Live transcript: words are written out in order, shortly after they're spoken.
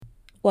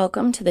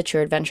Welcome to the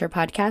True Adventure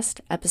Podcast,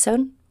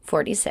 episode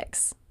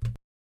 46.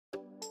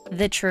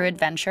 The True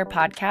Adventure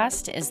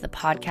Podcast is the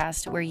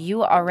podcast where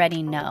you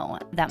already know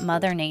that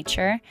Mother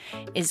Nature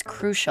is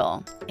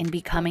crucial in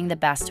becoming the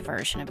best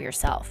version of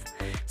yourself.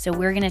 So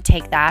we're going to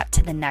take that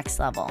to the next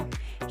level.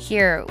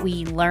 Here,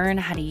 we learn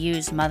how to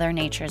use Mother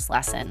Nature's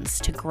lessons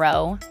to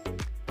grow,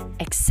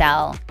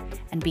 excel,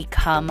 and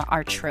become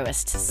our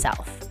truest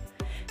self.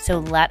 So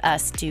let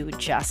us do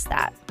just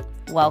that.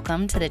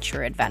 Welcome to the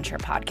True Adventure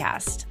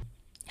Podcast.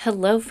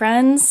 Hello,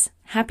 friends.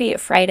 Happy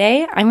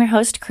Friday. I'm your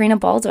host, Karina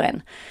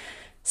Baldwin.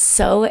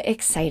 So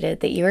excited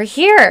that you are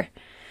here.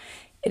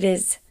 It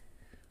is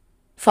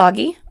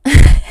foggy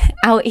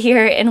out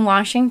here in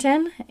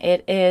Washington.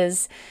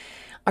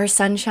 Our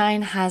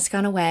sunshine has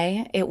gone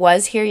away. It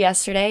was here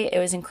yesterday. It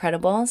was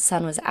incredible.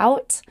 Sun was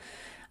out.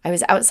 I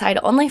was outside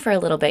only for a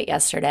little bit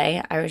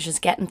yesterday. I was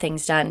just getting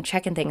things done,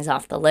 checking things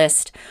off the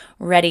list,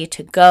 ready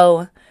to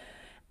go.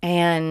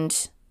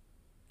 And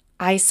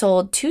I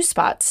sold 2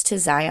 spots to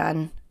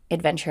Zion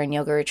Adventure and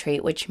Yoga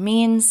Retreat, which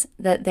means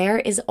that there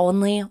is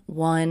only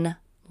one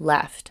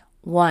left.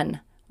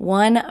 One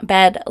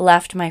bed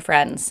left, my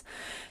friends.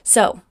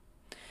 So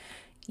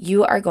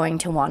you are going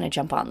to want to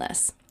jump on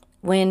this.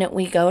 When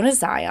we go to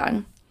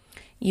Zion,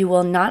 you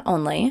will not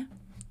only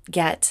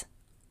get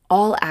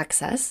all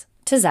access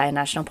to Zion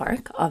National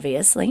Park,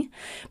 obviously,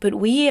 but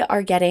we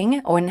are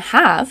getting and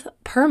have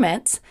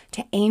permits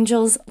to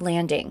Angel's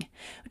Landing,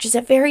 which is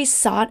a very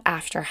sought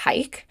after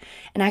hike,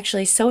 and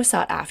actually so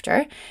sought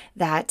after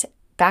that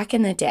back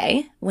in the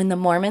day when the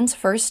Mormons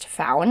first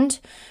found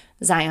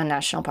Zion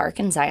National Park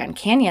and Zion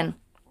Canyon,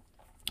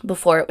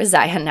 before it was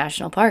Zion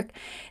National Park,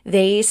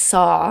 they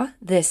saw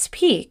this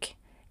peak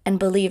and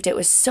believed it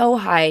was so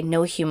high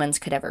no humans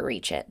could ever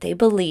reach it. They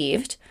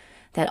believed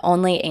that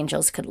only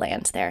angels could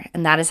land there,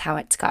 and that is how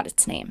it's got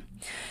its name.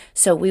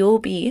 So we will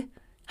be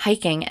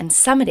hiking and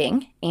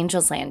summiting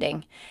Angel's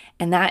Landing,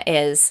 and that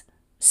is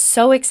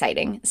so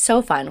exciting,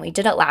 so fun. We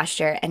did it last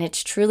year, and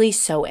it's truly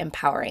so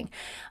empowering.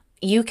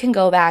 You can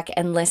go back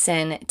and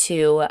listen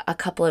to a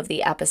couple of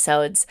the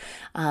episodes.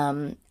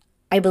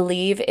 I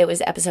believe it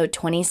was episode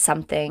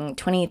 20-something,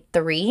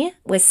 23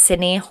 with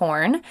Sydney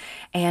Horn,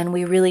 and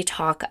we really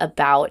talk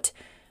about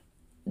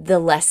the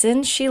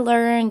lessons she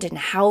learned and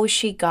how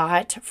she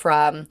got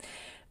from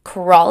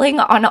crawling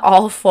on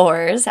all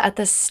fours at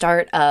the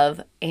start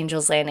of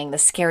Angel's Landing, the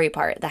scary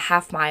part, the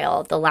half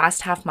mile, the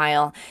last half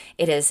mile.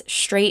 It is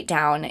straight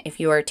down. If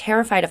you are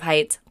terrified of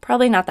heights,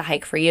 probably not the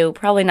hike for you,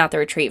 probably not the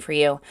retreat for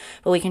you,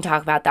 but we can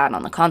talk about that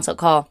on the consult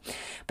call.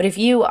 But if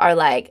you are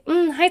like,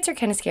 heights are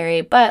kind of scary,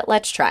 but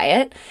let's try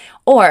it,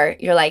 or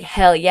you're like,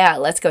 hell yeah,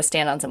 let's go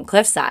stand on some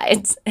cliff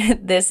sides,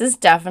 this is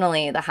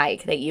definitely the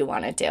hike that you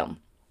want to do.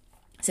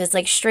 So it's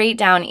like straight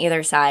down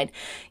either side.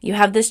 You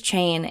have this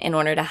chain in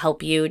order to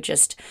help you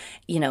just,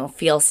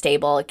 feel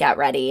stable, get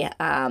ready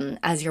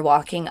as you're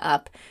walking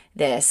up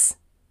this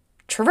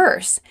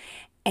traverse.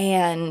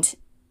 And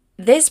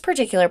this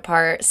particular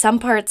part, some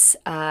parts,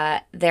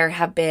 there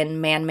have been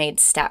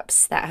man-made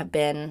steps that have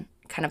been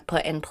kind of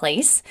put in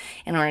place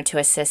in order to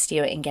assist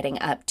you in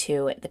getting up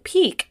to the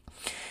peak.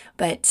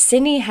 But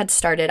Sydney had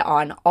started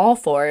on all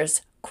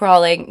fours,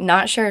 crawling,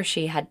 not sure if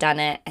she had done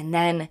it. And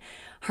then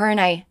her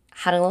and I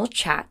had a little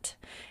chat,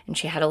 and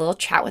she had a little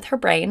chat with her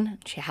brain.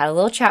 She had a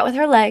little chat with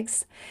her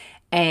legs,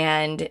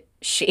 and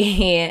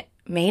she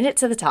made it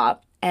to the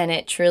top, and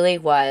it truly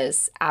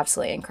was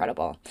absolutely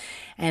incredible.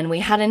 And we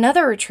had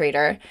another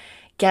retreater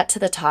get to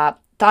the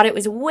top, thought it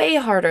was way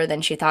harder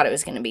than she thought it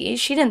was going to be.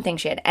 She didn't think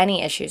she had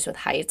any issues with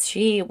heights.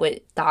 She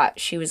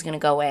thought she was going to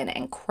go in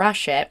and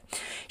crush it.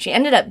 She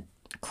ended up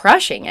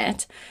crushing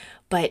it,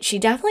 but she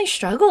definitely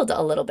struggled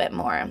a little bit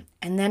more.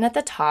 And then at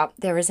the top,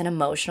 there was an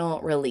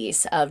emotional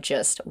release of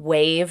just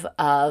wave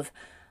of,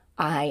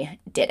 I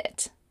did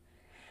it.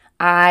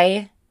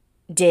 I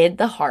did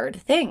the hard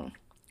thing.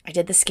 I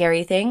did the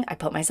scary thing. I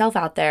put myself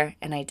out there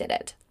and I did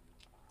it.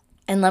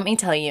 And let me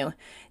tell you,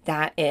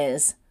 that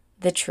is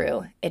the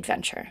true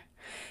adventure.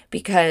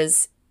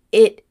 Because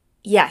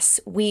yes,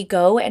 we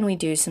go and we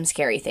do some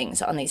scary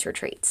things on these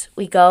retreats.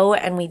 We go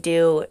and we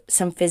do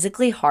some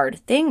physically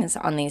hard things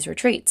on these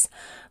retreats.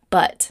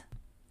 But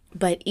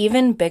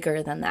even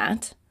bigger than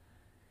that,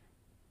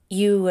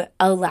 you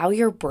allow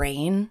your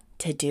brain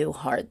to do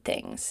hard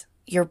things.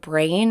 Your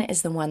brain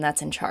is the one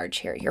that's in charge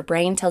here. Your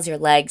brain tells your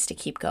legs to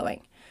keep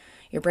going.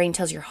 Your brain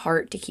tells your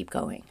heart to keep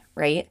going,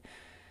 right?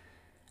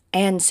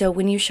 And so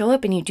when you show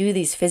up and you do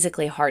these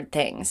physically hard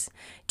things,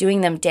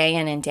 doing them day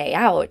in and day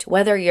out,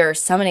 whether you're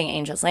summiting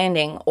Angel's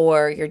Landing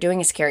or you're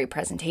doing a scary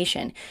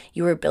presentation,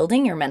 you are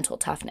building your mental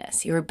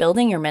toughness. You are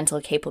building your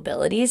mental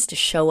capabilities to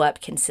show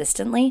up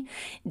consistently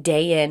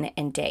day in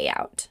and day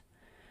out.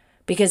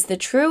 Because the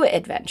true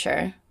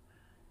adventure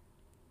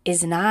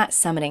is not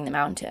summiting the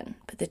mountain,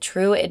 but the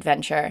true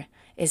adventure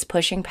is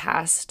pushing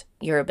past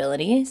your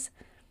abilities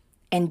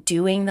and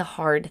doing the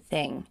hard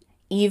thing,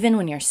 even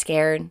when you're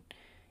scared,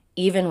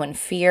 even when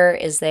fear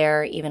is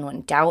there, even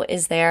when doubt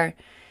is there,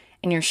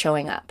 and you're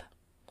showing up.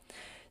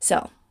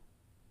 So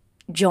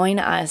join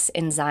us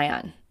in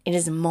Zion. It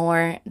is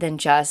more than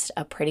just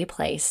a pretty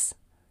place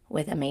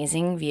with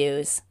amazing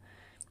views.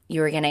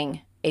 You are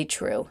getting a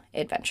true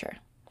adventure.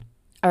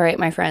 All right,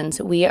 my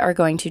friends, we are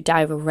going to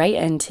dive right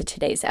into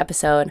today's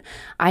episode.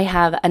 I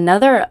have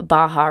another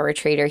Baja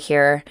retreater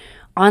here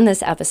on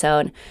this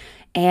episode,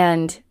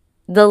 and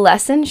the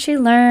lesson she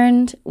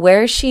learned,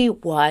 where she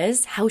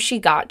was, how she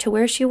got to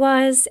where she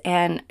was,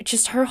 and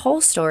just her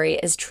whole story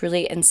is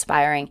truly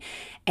inspiring.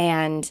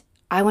 And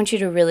I want you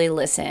to really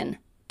listen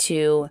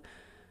to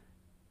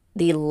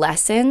the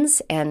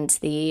lessons and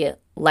the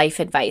life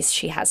advice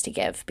she has to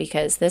give,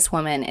 because this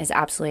woman is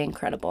absolutely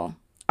incredible.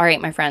 All right,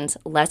 my friends,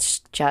 let's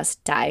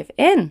just dive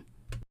in.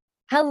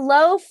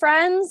 Hello,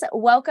 friends.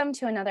 Welcome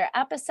to another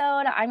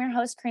episode. I'm your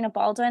host, Karina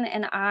Baldwin,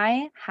 and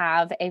I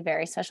have a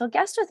very special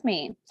guest with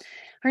me.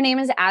 Her name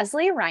is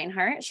Azalee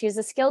Reinhart. She is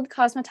a skilled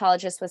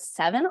cosmetologist with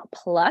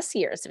 7+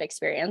 years of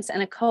experience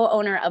and a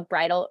co-owner of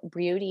bridal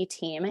beauty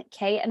team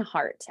K &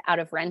 Heart out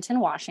of Renton,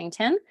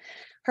 Washington.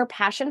 Her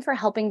passion for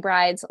helping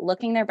brides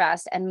looking their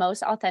best and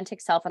most authentic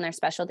self on their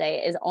special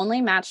day is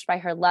only matched by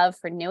her love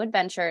for new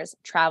adventures,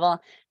 travel,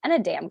 and a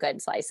damn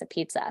good slice of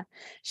pizza.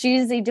 She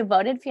is a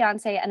devoted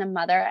fiance and a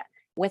mother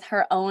with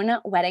her own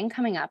wedding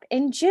coming up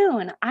in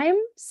June. I'm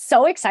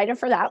so excited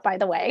for that, by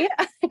the way.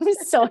 I'm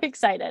so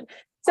excited.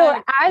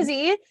 So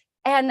Azzy,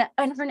 and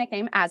her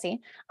nickname, Azzy,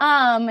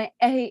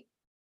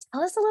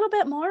 tell us a little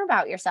bit more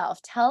about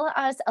yourself. Tell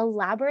us,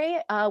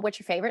 elaborate, what's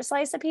your favorite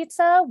slice of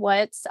pizza?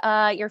 What's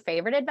your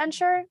favorite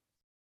adventure?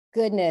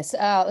 Goodness.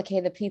 Oh,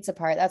 okay. The pizza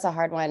part. That's a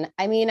hard one.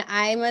 I mean,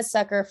 I'm a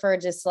sucker for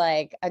just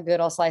like a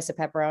good old slice of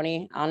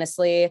pepperoni.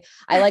 Honestly,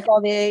 I like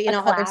all the,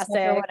 other stuff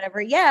or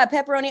whatever. Yeah.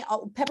 Pepperoni,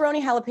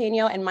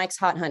 jalapeno, and Mike's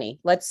hot honey.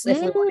 If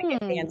we want to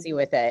get fancy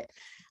with it.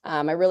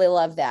 I really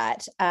love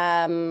that.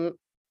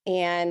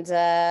 And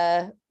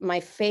my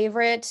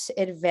favorite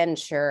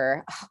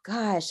adventure, oh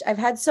gosh, I've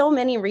had so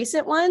many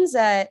recent ones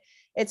that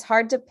it's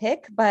hard to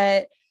pick,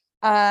 but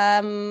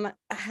I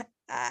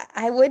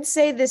would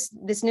say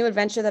this new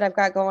adventure that I've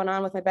got going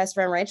on with my best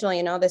friend Rachel,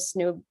 this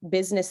new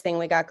business thing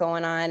we got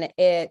going on,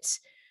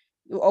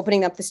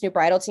 opening up this new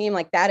bridal team,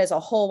 like that is a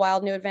whole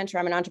wild new adventure.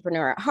 I'm an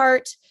entrepreneur at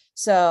heart.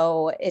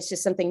 So it's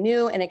just something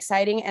new and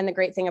exciting. And the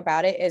great thing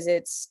about it is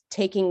it's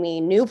taking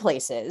me new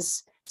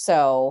places.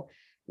 So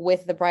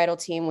with the bridal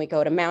team, we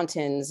go to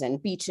mountains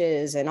and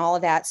beaches and all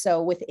of that.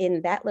 So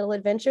within that little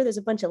adventure, there's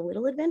a bunch of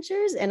little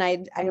adventures. And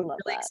I'm really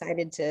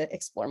excited to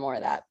explore more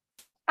of that.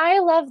 I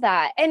love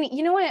that. And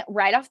you know what?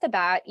 Right off the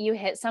bat, you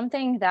hit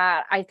something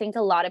that I think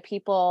a lot of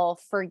people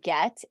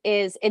forget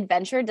is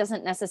adventure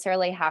doesn't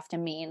necessarily have to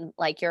mean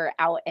like you're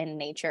out in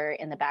nature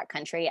in the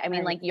backcountry. I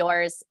mean, like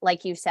yours,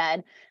 like you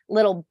said,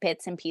 little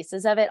bits and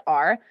pieces of it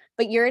are,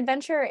 but your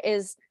adventure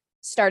is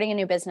starting a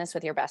new business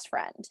with your best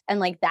friend.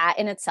 And like that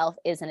in itself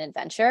is an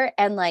adventure.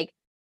 And like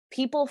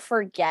people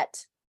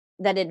forget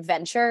that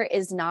adventure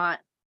is not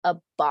a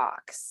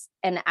box.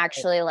 And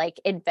actually like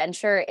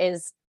adventure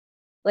is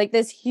like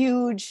this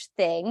huge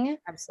thing.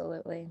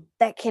 Absolutely.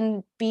 That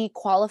can be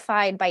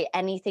qualified by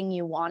anything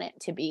you want it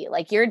to be.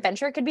 Like your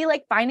adventure could be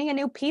like finding a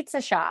new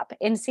pizza shop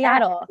in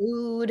Seattle.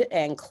 Food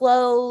and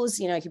clothes,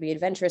 it could be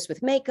adventurous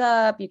with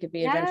makeup. You could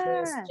be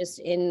adventurous just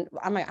in,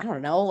 I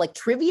don't know, like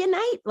trivia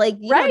night, like,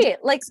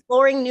 like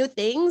exploring new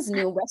things,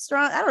 new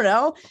restaurant. I don't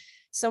know.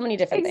 So many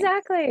different things.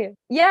 Exactly.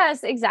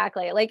 Yes,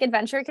 exactly. Like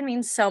adventure can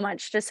mean so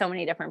much to so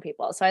many different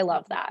people. So I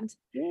love that.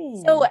 Yeah.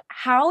 So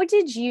how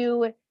did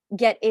you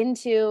get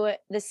into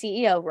the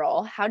CEO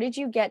role? How did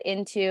you get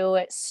into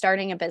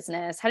starting a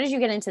business? How did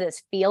you get into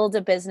this field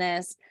of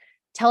business?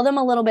 Tell them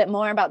a little bit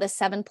more about the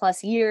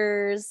 7+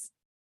 years.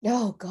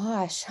 Oh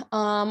gosh.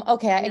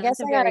 Okay. I guess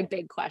it's a very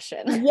big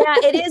question. Yeah,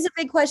 it is a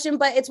big question,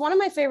 but it's one of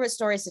my favorite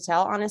stories to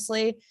tell,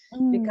 honestly,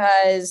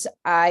 because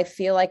I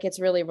feel like it's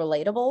really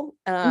relatable.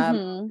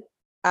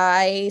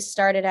 I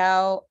started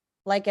out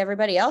like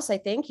everybody else, I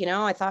think,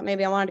 I thought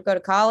maybe I wanted to go to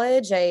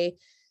college. I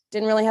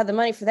didn't really have the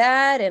money for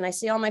that. And I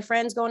see all my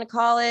friends going to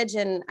college,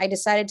 and I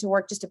decided to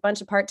work just a bunch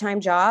of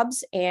part-time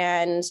jobs,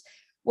 and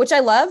which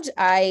I loved.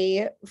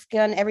 I've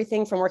done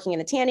everything from working in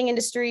the tanning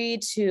industry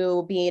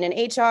to being an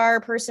HR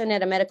person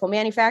at a medical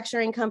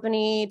manufacturing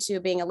company to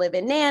being a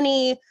live-in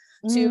nanny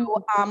to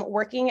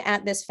working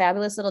at this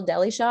fabulous little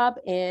deli shop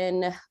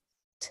in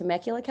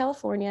Temecula,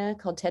 California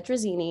called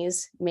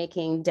Tetrazzini's,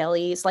 making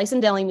slice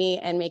and deli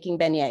meat and making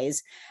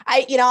beignets.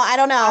 I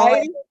don't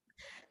know.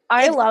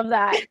 I love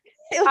that.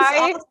 It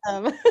was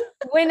awesome.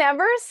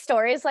 Whenever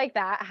stories like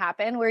that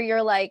happen where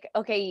you're like,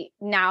 okay,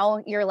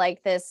 now you're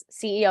like this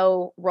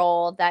CEO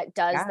role that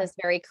does this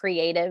very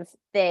creative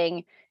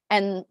thing.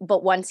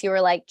 But once you were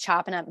like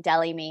chopping up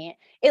deli meat,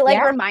 it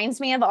like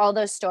reminds me of all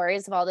those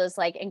stories of all those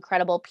like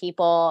incredible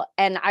people.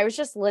 And I was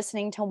just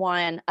listening to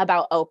one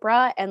about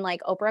Oprah, and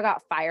like Oprah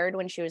got fired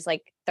when she was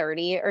like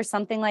 30 or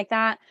something like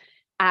that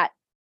at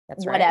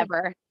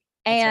whatever. Right.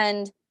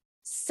 And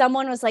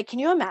someone was like, can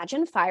you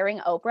imagine firing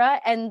Oprah?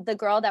 And the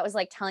girl that was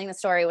like telling the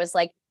story was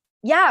like,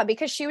 yeah,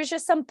 because she was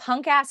just some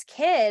punk ass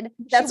kid.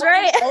 That's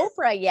right.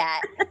 Oprah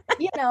yet,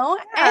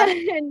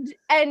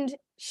 and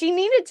she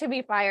needed to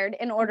be fired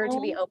in order to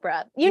be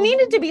Oprah. You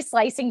needed to be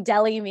slicing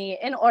deli meat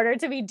in order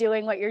to be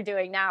doing what you're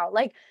doing now.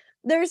 Like,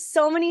 there's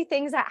so many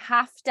things that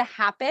have to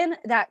happen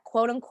that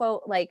quote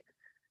unquote, like,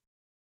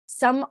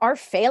 some are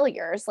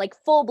failures, like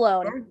full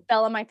blown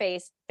fell on my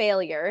face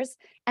failures.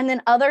 And then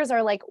others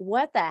are like,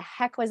 what the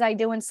heck was I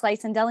doing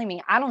slicing deli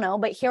meat? I don't know,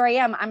 but here I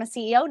am. I'm a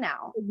CEO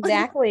now.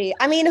 Exactly.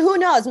 I mean, who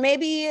knows?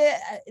 Maybe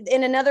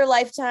in another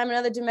lifetime,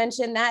 another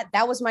dimension,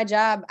 that was my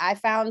job. I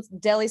found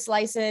deli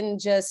slicing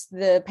just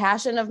the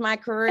passion of my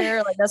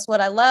career. Like, that's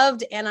what I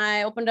loved. And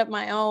I opened up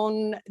my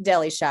own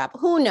deli shop.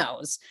 Who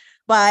knows?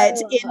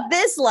 But in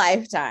this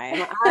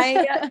lifetime,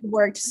 I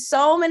worked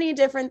so many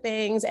different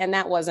things, and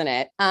that wasn't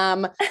it.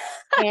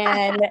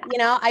 And, you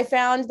know, I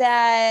found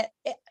that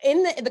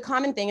in the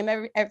common thing,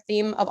 and every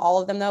theme of all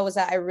of them, though, was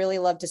that I really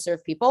love to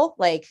serve people.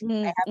 Like,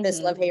 I have this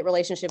love-hate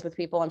relationship with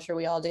people. I'm sure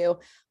we all do.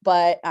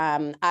 But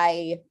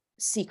I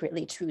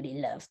secretly, truly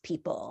love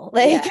people.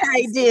 Like,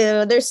 I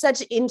do. They're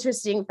such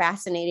interesting,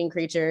 fascinating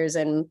creatures.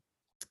 And,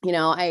 you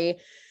know, I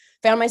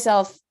found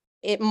myself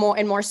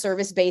more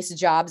service-based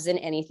jobs than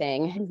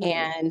anything.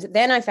 And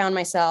then I found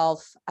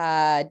myself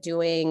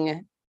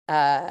doing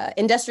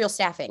industrial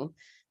staffing.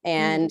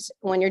 And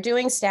when you're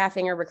doing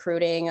staffing or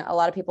recruiting, a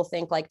lot of people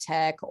think like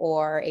tech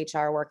or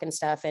HR work and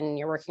stuff, and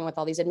you're working with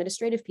all these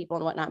administrative people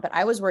and whatnot. But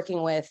I was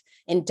working with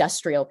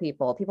industrial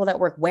people that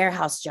work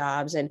warehouse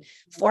jobs and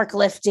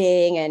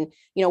forklifting and,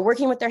 you know,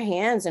 working with their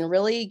hands and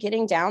really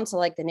getting down to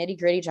like the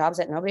nitty-gritty jobs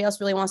that nobody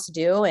else really wants to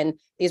do. And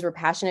these were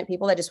passionate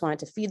people that just wanted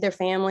to feed their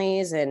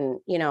families and,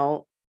 you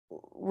know,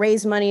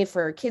 raise money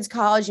for kids'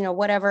 college, you know,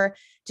 whatever,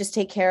 just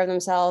take care of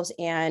themselves.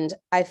 And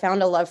I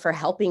found a love for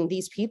helping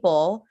these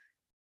people,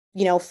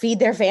 you know, feed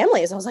their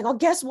families. I was like, oh,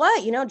 guess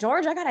what? You know,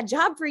 George, I got a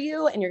job for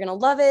you and you're going to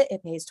love it.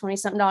 It pays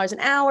 $20-something an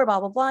hour, blah,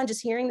 blah, blah. And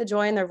just hearing the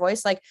joy in their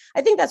voice. Like,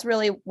 I think that's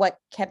really what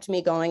kept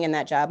me going in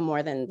that job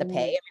more than the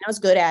pay. I mean, I was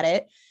good at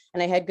it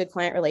and I had good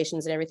client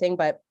relations and everything,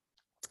 but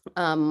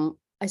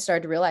I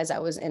started to realize I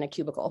was in a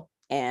cubicle.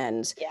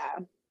 And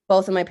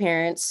both of my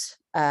parents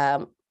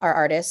are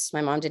artists.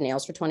 My mom did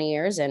nails for 20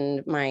 years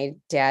and my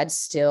dad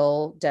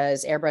still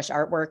does airbrush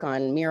artwork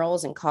on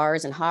murals and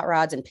cars and hot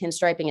rods and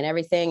pinstriping and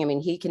everything. I mean,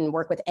 he can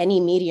work with any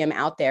medium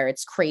out there.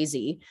 It's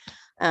crazy.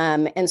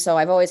 And so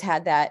I've always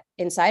had that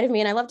inside of me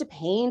and I love to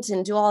paint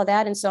and do all of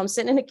that. And so I'm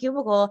sitting in a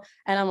cubicle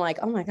and I'm like,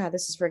 oh my God,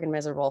 this is freaking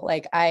miserable.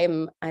 Like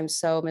I'm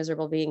so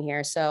miserable being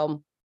here.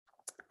 So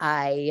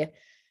I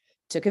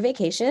took a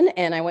vacation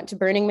and I went to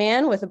Burning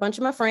Man with a bunch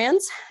of my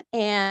friends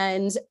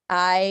and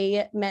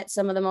I met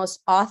some of the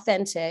most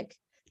authentic,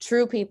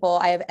 true people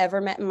I have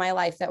ever met in my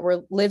life that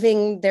were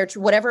living their,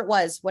 whatever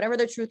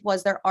their truth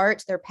was, their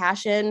art, their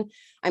passion.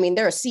 I mean,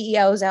 there are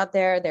CEOs out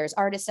there, there's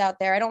artists out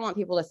there. I don't want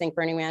people to think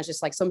Burning Man is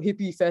just like some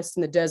hippie fest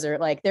in the desert.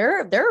 Like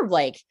they're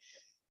like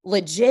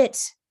legit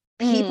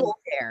people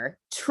there,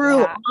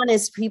 true,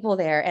 honest people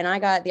there. And I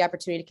got the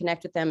opportunity to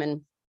connect with them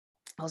and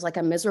I was like,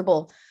 I'm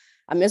miserable.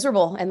 And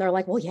they're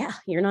like, well, yeah,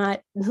 you're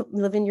not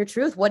living your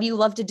truth. What do you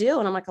love to do?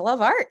 And I'm like, I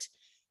love art.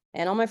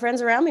 And all my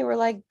friends around me were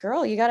like,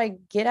 girl, you got to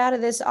get out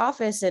of this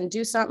office and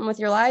do something with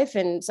your life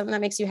and something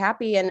that makes you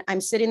happy. And I'm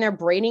sitting there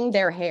braiding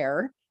their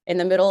hair in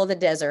the middle of the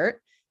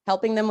desert,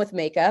 helping them with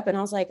makeup. And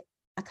I was like,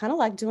 I kind of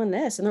like doing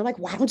this. And they're like,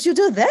 why don't you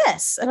do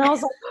this? And I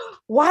was like,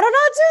 why don't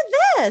I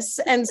do this?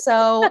 And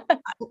so,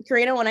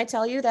 Karina, when I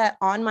tell you that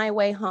on my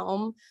way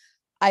home,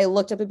 I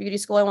looked up a beauty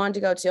school I wanted to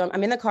go to.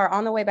 I'm in the car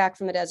on the way back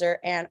from the desert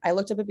and I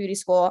looked up a beauty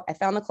school. I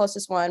found the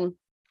closest one.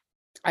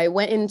 I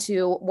went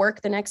into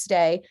work the next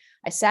day.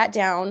 I sat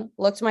down,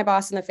 looked my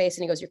boss in the face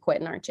and he goes, you're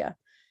quitting, aren't you?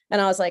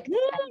 And I was like,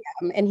 I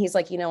am. And he's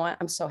like, you know what?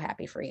 I'm so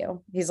happy for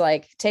you. He's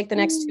like, take the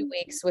next 2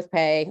 weeks with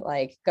pay,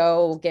 like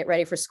go get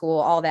ready for school,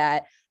 all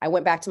that. I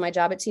went back to my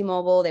job at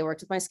T-Mobile. They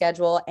worked with my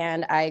schedule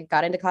and I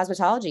got into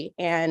cosmetology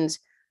and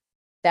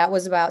that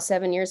was about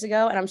 7 years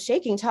ago. And I'm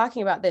shaking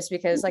talking about this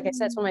because like I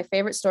said, it's one of my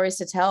favorite stories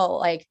to tell.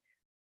 Like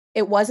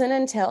it wasn't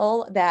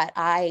until that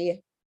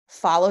I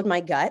followed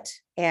my gut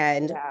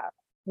and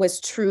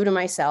was true to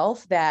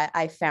myself that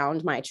I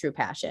found my true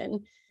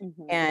passion.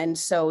 And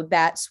so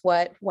that's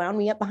what wound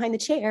me up behind the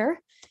chair.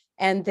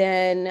 And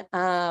then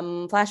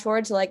flash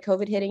forward to like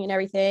COVID hitting and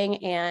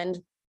everything. And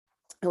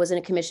I was in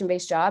a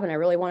commission-based job and I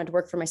really wanted to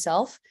work for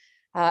myself.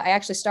 I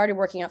actually started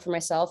working out for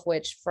myself,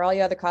 which for all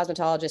you other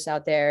cosmetologists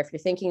out there, if you're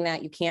thinking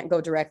that you can't go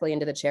directly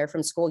into the chair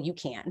from school, you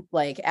can.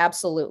 Like,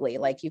 absolutely.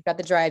 Like you've got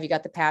the drive, you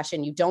got the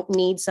passion. You don't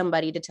need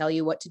somebody to tell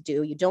you what to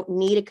do. You don't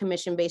need a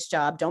commission-based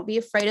job. Don't be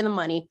afraid of the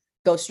money.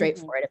 Go straight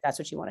for it if that's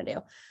what you want to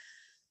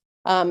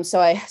do. So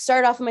I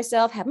started off with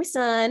myself, had my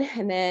son,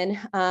 and then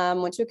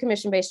went to a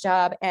commission-based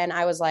job. And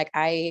I was like,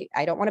 I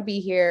don't want to be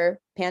here.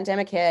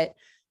 Pandemic hit.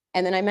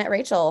 And then I met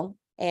Rachel.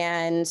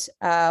 And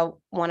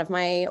one of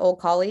my old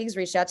colleagues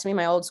reached out to me,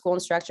 my old school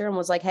instructor, and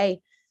was like,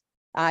 hey,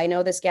 I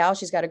know this gal.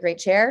 She's got a great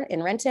chair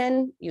in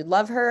Renton. You'd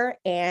love her.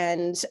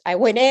 And I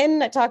went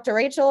in, I talked to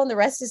Rachel, and the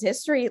rest is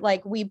history.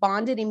 Like we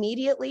bonded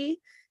immediately.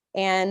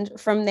 And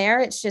from there,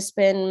 it's just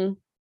been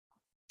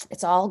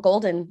it's all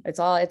golden.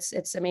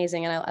 It's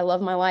amazing. And I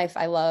love my life.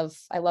 I love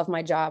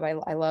my job.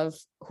 I love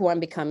who I'm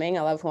becoming.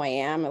 I love who I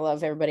am. I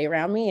love everybody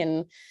around me.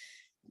 And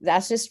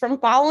that's just from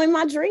following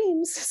my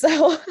dreams.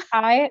 So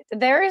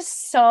there is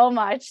so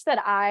much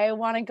that I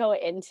want to go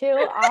into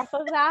off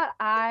of that.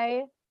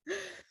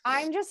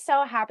 I'm just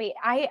so happy.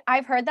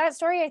 I've heard that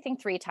story, I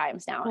think 3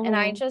 times now, and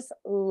I just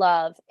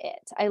love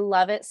it. I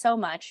love it so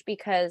much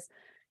because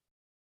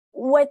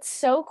what's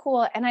so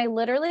cool, and I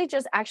literally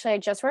I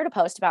just wrote a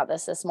post about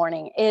this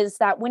morning, is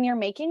that when you're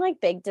making like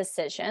big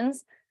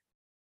decisions,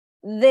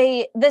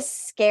 the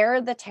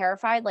scare, the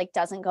terrified, like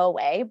doesn't go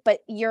away, but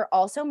you're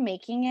also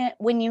making it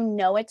when you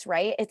know it's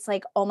right. It's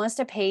like almost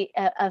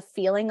a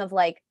feeling of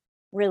like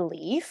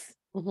relief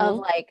of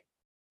like,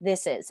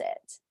 this is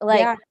it.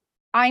 Like,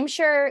 I'm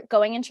sure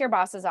going into your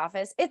boss's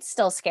office, it's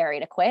still scary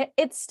to quit.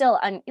 It's still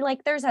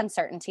like there's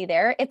uncertainty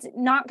there. It's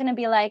not going to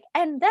be like,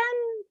 and then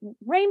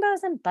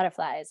rainbows and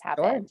butterflies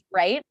happened,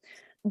 right?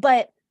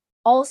 But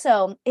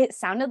also it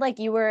sounded like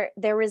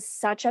there was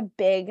such a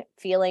big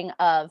feeling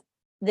of,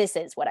 this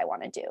is what I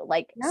want to do.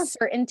 Like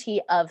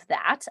certainty of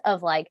that,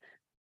 of like,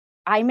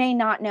 I may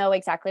not know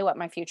exactly what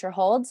my future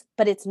holds,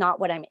 but it's not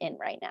what I'm in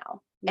right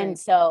now. Right. And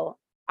so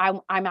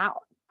I'm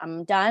out,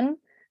 I'm done,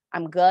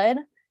 I'm good,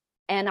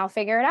 and I'll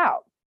figure it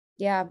out.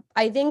 Yeah.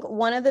 I think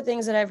one of the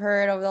things that I've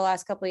heard over the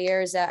last couple of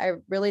years that I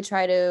really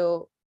try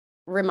to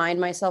remind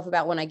myself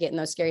about when I get in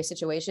those scary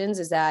situations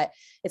is that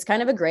it's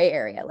kind of a gray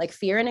area. Like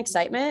fear and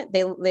excitement,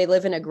 they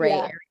live in a gray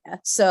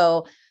area.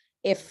 So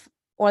if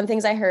one of the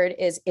things I heard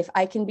is, if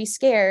I can be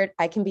scared,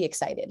 I can be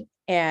excited.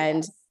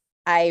 And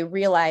I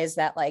realized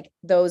that like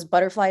those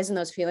butterflies and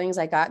those feelings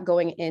I got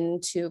going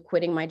into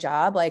quitting my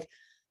job, like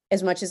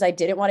as much as I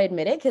didn't want to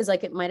admit it, because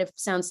like it might have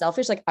sound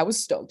selfish, like I was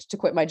stoked to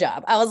quit my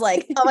job. I was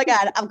like, oh my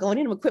God, I'm going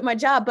in to quit my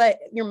job. But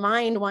your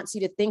mind wants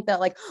you to think that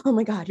like, oh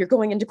my God, you're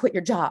going in to quit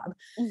your job.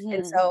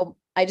 And so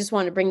I just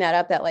wanted to bring that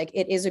up, that like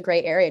it is a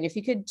gray area. And if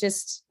you could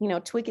just,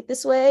 tweak it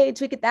this way,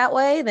 tweak it that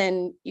way,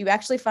 then you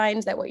actually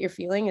find that what you're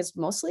feeling is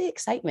mostly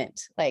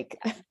excitement.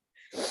 Like,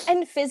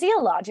 and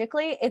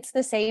physiologically, it's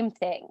the same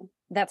thing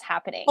that's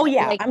happening. Oh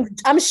yeah, like,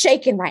 I'm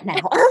shaking right now.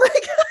 Oh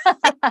my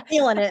God, I'm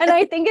feeling it. And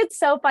I think it's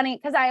so funny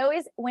because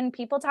when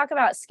people talk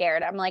about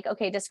scared, I'm like,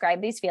 okay,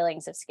 describe these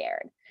feelings of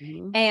scared.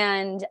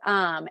 And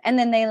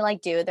then they're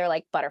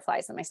like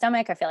butterflies in my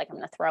stomach. I feel like I'm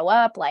gonna throw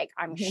up. Like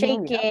I'm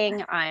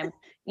shaking. I'm,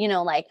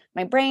 like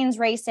my brain's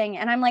racing.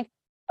 And I'm like,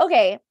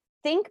 okay,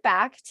 think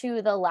back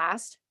to the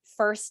last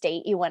first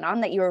date you went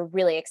on that you were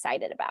really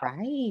excited about.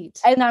 Right.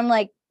 And I'm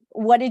like,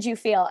 what did you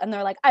feel? And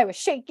they're like, I was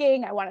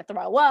shaking. I want to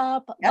throw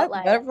up. Yep, but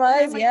like,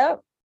 butterflies. Like, yep.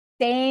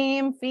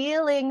 Same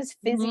feelings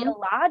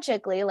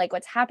physiologically, like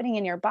what's happening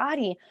in your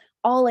body.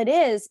 All it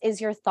is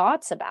your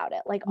thoughts about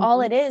it. Like all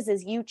it is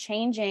you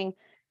changing,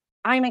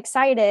 I'm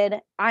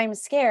excited, I'm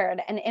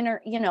scared, and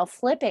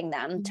flipping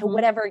them to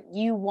whatever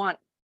you want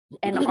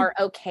and are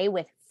okay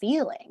with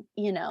feeling,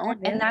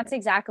 and that's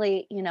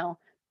exactly,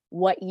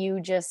 what you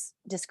just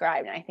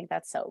described. And I think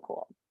that's so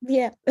cool.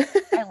 Yeah.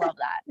 I love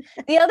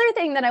that. The other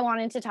thing that I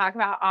wanted to talk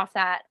about off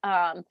that,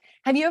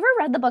 have you ever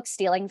read the book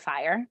Stealing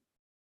Fire?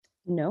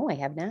 No, I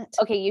have not.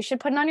 Okay, you should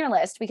put it on your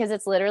list because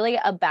it's literally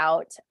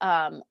about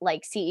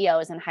like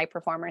CEOs and high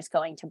performers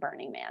going to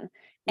Burning Man.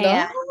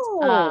 And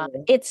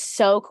it's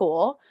so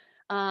cool.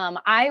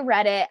 I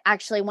read it,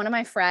 actually, one of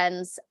my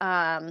friends,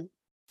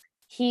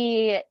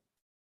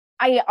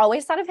 I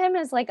always thought of him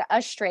as like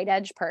a straight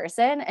edge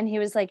person. And he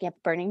was like, yeah,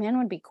 Burning Man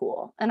would be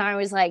cool. And I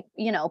was like,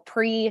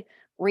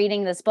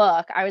 pre-reading this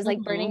book, I was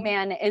like, Burning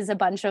Man is a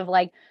bunch of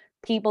like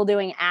people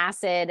doing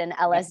acid and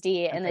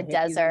LSD in the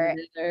desert.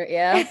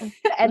 Yeah.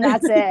 And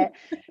that's it.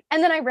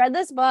 And then I read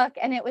this book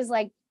and it was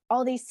like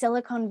all these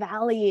Silicon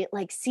Valley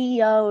like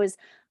CEOs,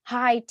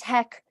 high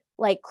tech,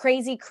 like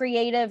crazy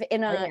creative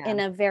in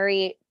a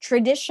very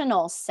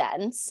traditional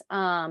sense.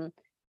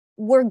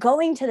 We're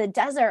going to the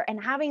desert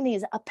and having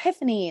these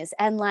epiphanies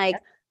and like,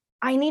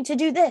 I need to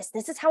do this.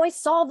 This is how I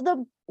solve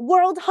the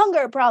world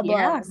hunger problem.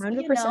 Yeah,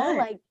 100%.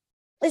 Like,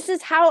 this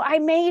is how I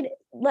made,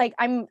 like,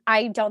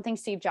 I don't think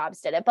Steve Jobs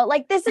did it, but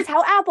like, this is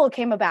how Apple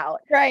came about.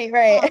 Right.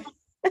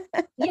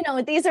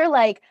 These are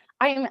like,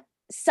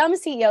 some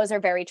CEOs are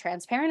very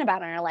transparent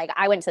about it and are like,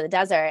 I went to the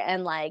desert,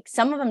 and like,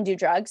 some of them do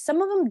drugs.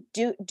 Some of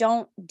them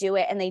don't do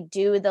it. And they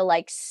do the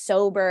like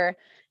sober,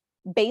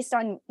 based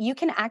on, you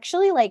can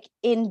actually like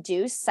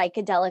induce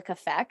psychedelic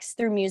effects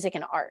through music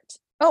and art.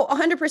 Oh,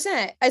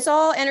 100%. It's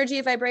all energy,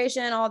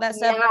 vibration, all that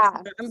stuff.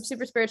 Yeah. I'm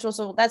super spiritual,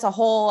 so that's a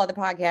whole other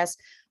podcast.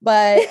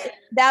 But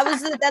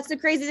that's the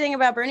crazy thing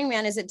about Burning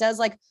Man, is it does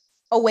like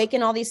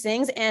awaken all these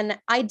things. And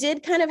I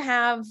did kind of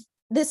have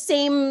the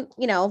same,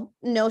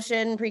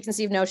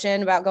 preconceived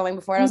notion about going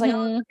before. And I was like,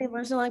 oh, people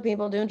are still like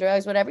people doing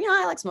drugs, whatever.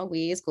 I like smoke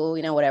weed, it's cool,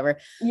 whatever.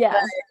 Yeah.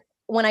 But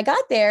when I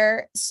got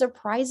there,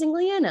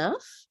 surprisingly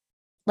enough,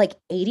 like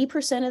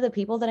 80% of the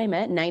people that I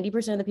met,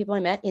 90% of the people I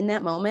met in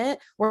that moment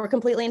were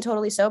completely and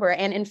totally sober.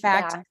 And in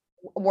fact,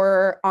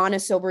 were on a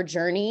sober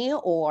journey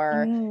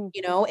or,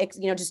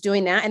 just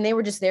doing that. And they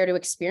were just there to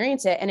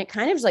experience it. And it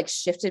kind of like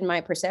shifted my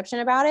perception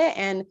about it.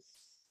 And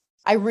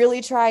I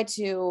really try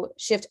to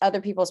shift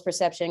other people's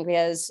perception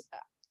because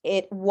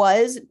I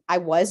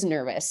was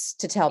nervous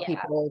to tell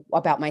people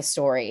about my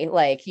story,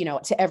 like,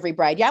 to every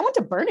bride. Yeah, I went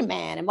to Burning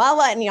Man and blah,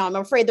 blah. And, I'm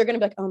afraid they're going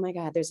to be like, oh my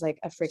God, there's like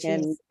a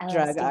freaking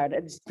drug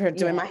artist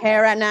doing my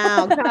hair right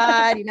now.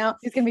 God, He's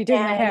going to be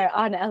doing my hair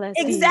on LSD.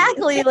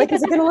 Exactly. Like,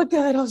 is it going to look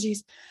good? Oh,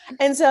 geez.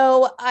 And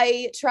so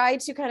I try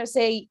to kind of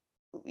say,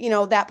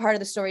 that part of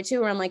the story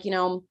too, where I'm like,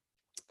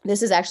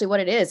 this is actually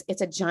what it is.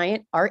 It's a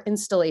giant art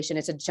installation.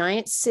 It's a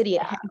giant city.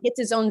 It gets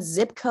its own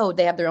zip code.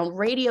 They have their own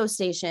radio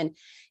station.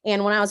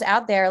 And when I was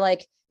out there,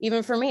 like,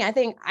 even for me, I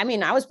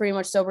was pretty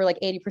much sober like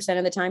 80%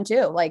 of the time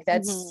too. Like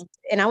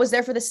and I was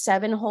there for the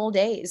 7 whole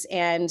days.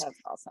 And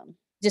that's awesome.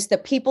 Just the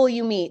people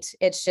you meet,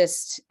 it's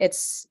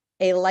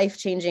a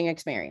life-changing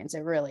experience.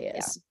 It really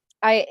is.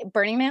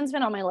 Burning Man's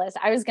been on my list.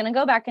 I was going to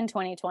go back in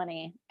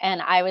 2020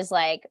 and I was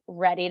like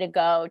ready to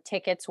go.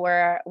 Tickets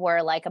were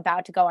like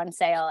about to go on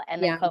sale,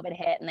 and then COVID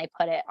hit and they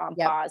put it on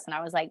pause. And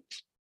I was like,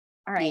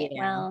 all right,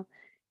 well,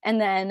 and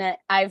then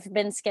I've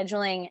been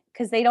scheduling,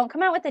 because they don't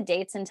come out with the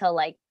dates until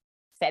like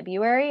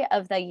February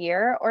of the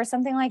year or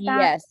something like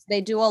that. Yes,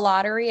 they do a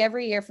lottery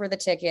every year for the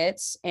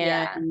tickets.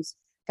 And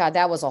God,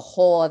 that was a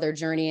whole other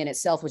journey in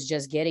itself, was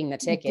just getting the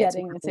tickets.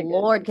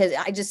 Lord, because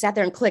I just sat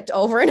there and clicked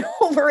over and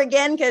over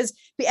again because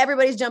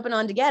everybody's jumping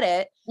on to get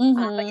it.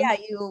 But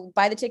you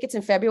buy the tickets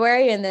in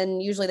February, and then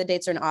usually the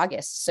dates are in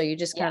August. So you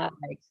just kind of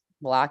like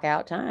block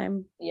out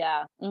time.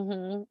 Yeah.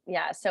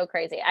 Yeah. So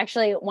crazy.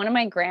 Actually, one of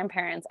my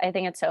grandparents, I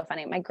think it's so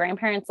funny. My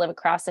grandparents live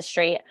across the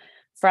street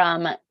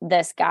from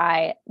this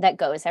guy that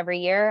goes every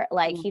year.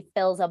 Like he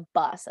fills a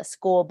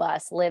school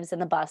bus, lives in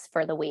the bus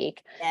for the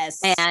week. Yes.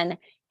 And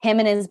him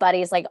and his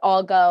buddies like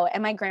all go.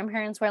 And my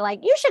grandparents were like,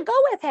 you should go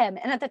with him.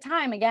 And at the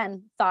time,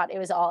 again, thought it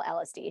was all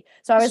LSD.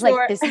 So I was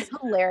like, this is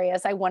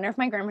hilarious. I wonder if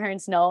my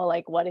grandparents know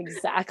like what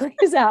exactly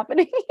is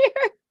happening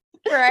here.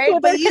 Right.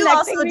 But you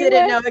also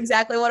didn't know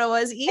exactly what it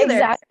was either.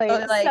 Exactly.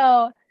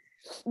 So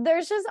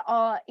there's just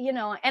all,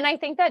 and I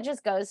think that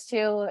just goes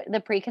to the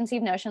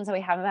preconceived notions that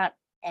we have about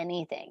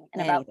anything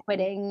and about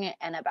quitting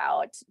and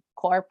about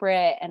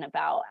corporate and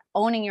about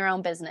owning your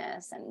own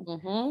business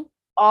and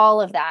all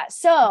of that.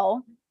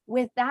 So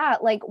with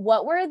that, like,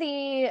 what were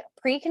the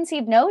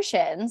preconceived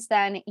notions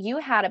then you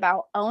had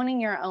about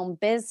owning your own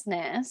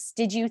business?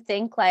 Did you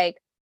think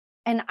like,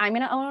 and I'm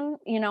going to own,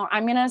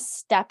 I'm going to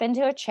step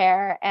into a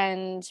chair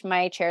and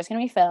my chair is going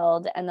to be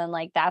filled. And then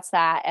like, that's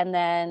that. And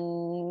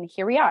then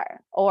here we are.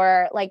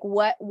 Or like,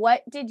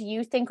 what did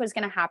you think was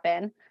going to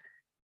happen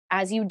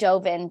as you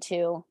dove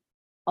into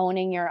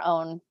owning your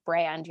own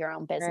brand, your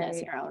own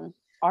business, your own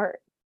art?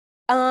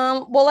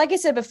 Well, like I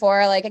said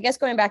before, like, I guess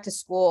going back to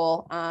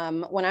school,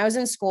 when I was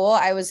in school,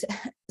 I was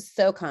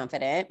so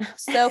confident.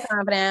 I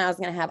was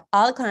going to have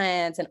all the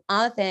clients and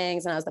all the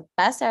things. And I was the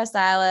best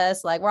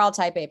hairstylist. Like, we're all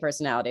type A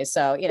personalities.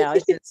 So,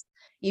 it's just,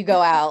 you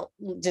go out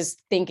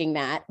just thinking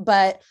that,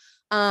 but,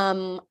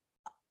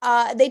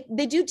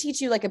 they do teach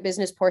you like a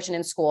business portion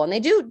in school, and they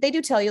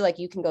do tell you like,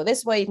 you can go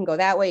this way, you can go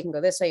that way, you can go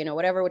this way,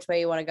 whatever, which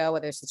way you want to go,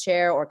 whether it's the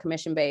chair or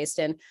commission based.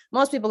 And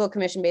most people go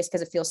commission based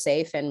because it feels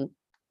safe. And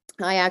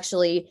I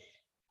actually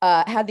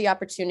had the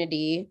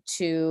opportunity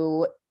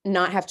to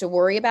not have to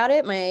worry about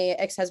it. My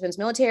ex-husband's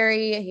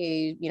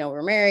military,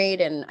 we're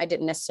married, and I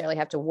didn't necessarily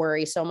have to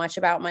worry so much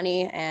about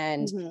money.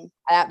 And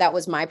that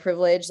was my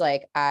privilege.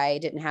 Like, I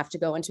didn't have to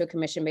go into a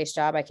commission-based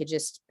job. I could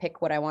just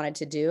pick what I wanted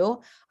to do.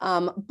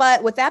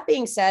 But with that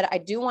being said, I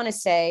do want to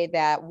say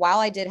that while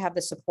I did have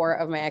the support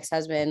of my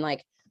ex-husband,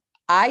 like,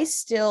 I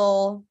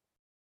still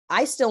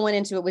went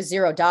into it with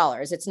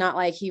 $0. It's not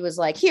like he was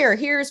like,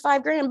 here's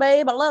 $5,000,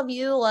 babe. I love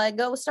you. Like,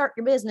 go start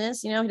your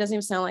business. He doesn't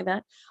even sound like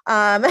that.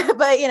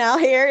 But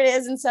here it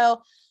is. And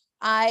so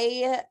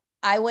I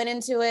went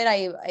into it.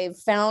 I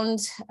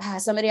found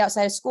somebody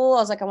outside of school. I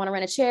was like, I want to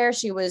rent a chair.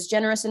 She was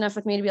generous enough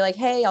with me to be like,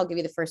 hey, I'll give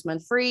you the first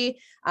month free.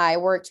 I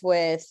worked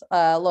with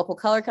local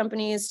color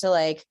companies to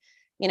like,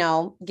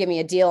 give me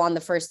a deal on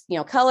the first,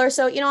 color.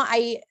 So,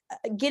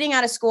 getting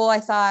out of school, I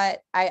thought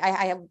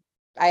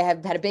I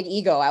have had a big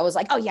ego. I was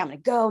like, oh yeah, I'm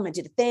going to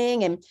do the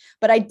thing.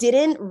 But I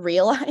didn't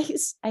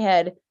realize, I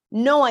had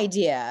no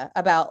idea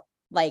about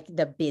like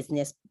the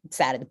business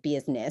side of the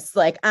business.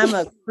 Like, I'm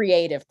a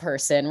creative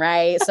person,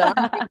 right? So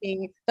I'm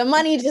thinking the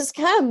money just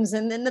comes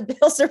and then the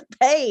bills are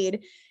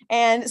paid.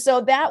 And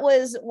so that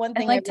was one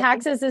thing. And like,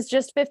 taxes is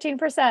just 15%.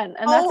 And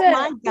that's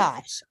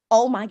it.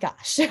 Oh my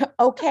gosh.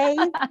 Okay.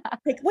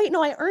 Like, wait,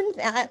 no, I earned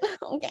that.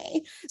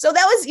 Okay. So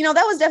that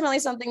was definitely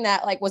something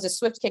that like was a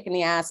swift kick in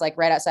the ass, like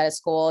right outside of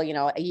school.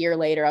 A year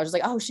later, I was just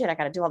like, oh shit, I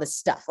got to do all this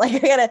stuff.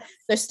 Like,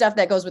 there's stuff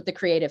that goes with the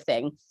creative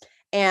thing.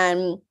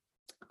 And,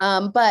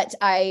 but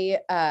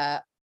I,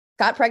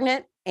 got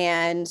pregnant,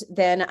 and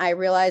then I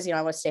realized,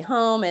 I want to stay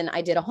home, and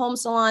I did a home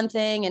salon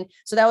thing. And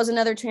so that was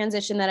another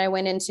transition that I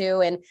went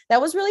into, and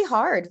that was really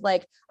hard.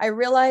 Like, I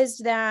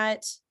realized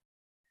that,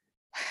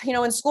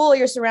 in school,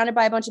 you're surrounded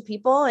by a bunch of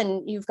people,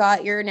 and you've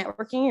got your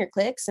networking, your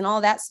cliques, and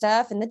all that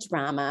stuff, and the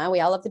drama. We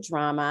all love the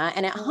drama.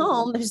 And at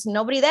home, there's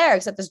nobody there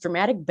except this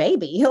dramatic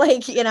baby.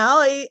 Like,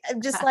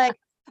 I'm just like,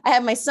 I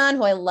have my son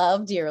who I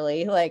love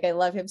dearly. Like I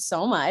love him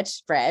so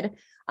much, Fred.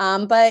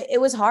 But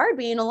it was hard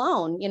being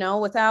alone,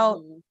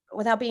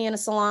 without being in a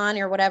salon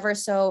or whatever.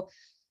 So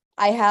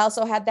I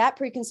also had that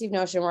preconceived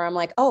notion where I'm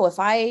like, oh, if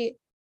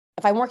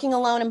I'm working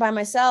alone and by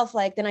myself,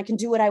 like then I can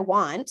do what I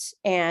want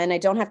and I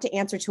don't have to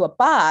answer to a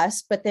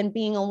boss. But then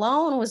being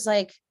alone was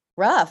like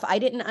rough. I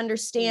didn't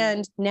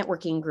understand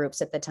networking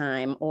groups at the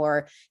time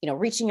or,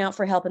 reaching out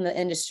for help in the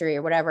industry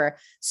or whatever.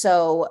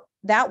 So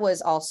that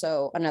was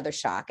also another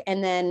shock.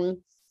 And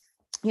then,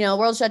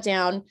 world shut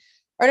down.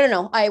 Or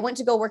no, I went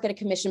to go work at a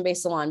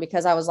commission-based salon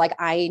because I was like,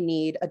 I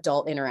need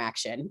adult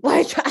interaction.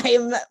 Like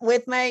I'm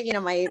with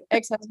my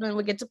ex-husband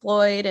would get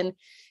deployed and,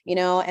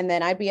 and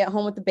then I'd be at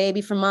home with the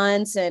baby for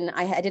months and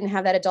I didn't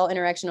have that adult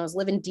interaction. I was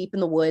living deep in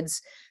the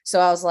woods.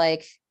 So I was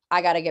like,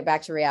 I got to get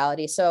back to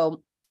reality.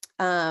 So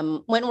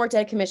went and worked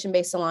at a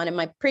commission-based salon. And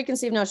my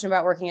preconceived notion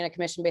about working in a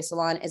commission-based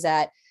salon is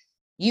that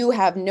you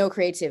have no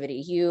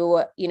creativity.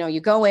 You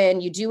go in,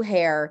 you do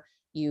hair,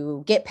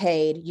 you get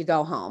paid, you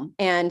go home.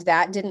 And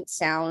that didn't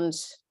sound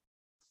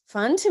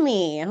fun to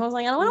me. And I was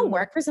like, I don't want to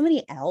work for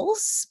somebody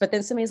else. But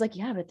then somebody's like,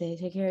 yeah, but they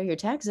take care of your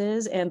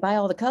taxes and buy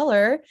all the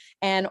color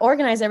and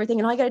organize everything.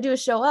 And all you got to do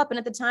is show up. And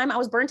at the time I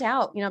was burnt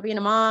out, being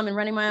a mom and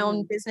running my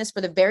own business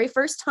for the very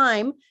first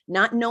time,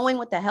 not knowing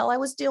what the hell I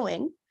was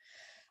doing.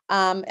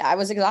 I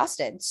was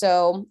exhausted.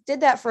 So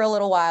did that for a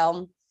little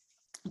while.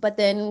 But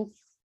then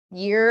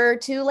year or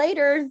two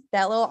later,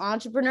 that little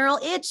entrepreneurial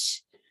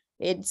itch,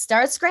 it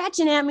started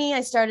scratching at me.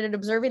 I started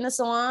observing the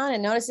salon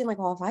and noticing like,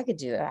 well, if I could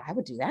do it, I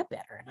would do that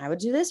better. And I would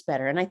do this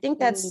better. And I think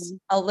that's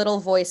a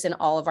little voice in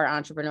all of our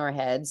entrepreneur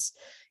heads.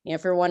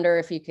 If you wonder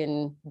if you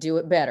can do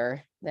it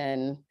better,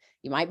 then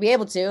you might be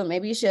able to, and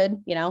maybe you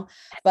should,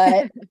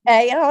 but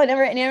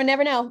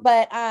never know.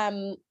 But,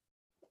 and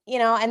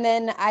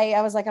then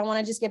I was like, I want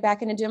to just get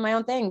back into doing my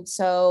own thing.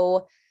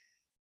 So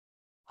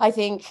I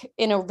think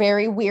in a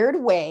very weird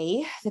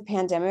way, the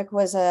pandemic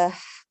was a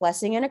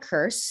blessing and a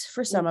curse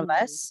for some of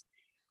us.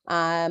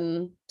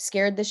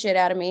 Scared the shit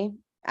out of me.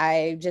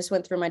 I just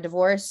went through my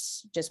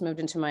divorce, just moved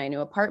into my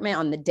new apartment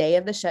on the day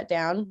of the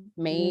shutdown,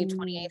 March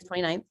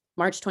 28th,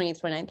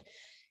 29th.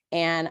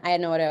 And I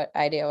had no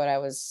idea what I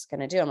was going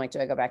to do. I'm like, do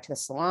I go back to the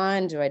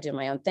salon? Do I do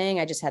my own thing?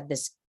 I just had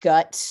this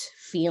gut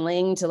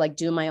feeling to like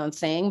do my own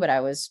thing, but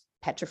I was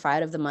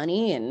petrified of the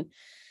money. And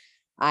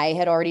I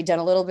had already done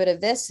a little bit of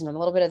this and a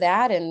little bit of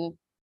that. And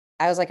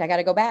I was like, I got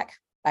to go back.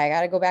 I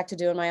got to go back to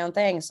doing my own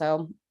thing.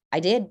 So I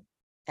did.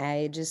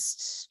 I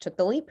just took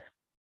the leap.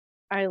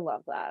 I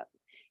love that.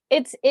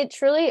 It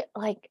truly,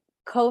 like,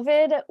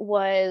 COVID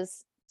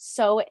was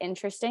so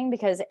interesting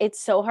because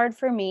it's so hard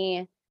for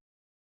me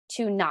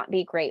to not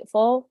be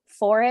grateful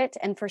for it.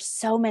 And for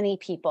so many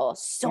people,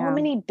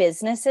 many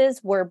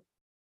businesses were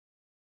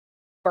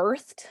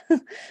birthed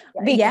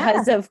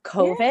because of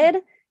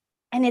COVID.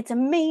 And it's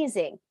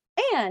amazing.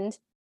 And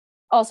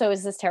also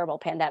is this terrible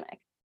pandemic.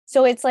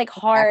 So it's like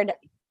hard.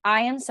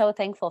 I am so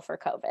thankful for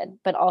COVID,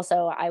 but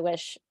also I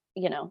wish,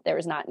 there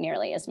was not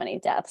nearly as many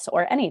deaths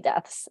or any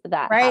deaths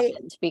that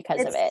happened because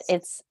of it.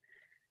 It's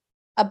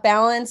a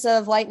balance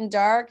of light and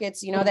dark.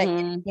 It's, that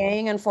yin and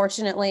yang,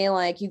 unfortunately,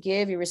 like you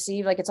give, you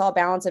receive, like it's all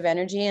balance of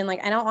energy. And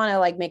like, I don't want to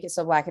like make it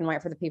so black and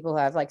white for the people who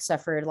have like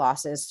suffered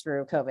losses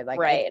through COVID. Like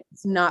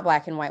it's not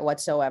black and white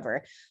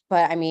whatsoever.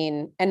 But I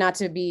mean, and not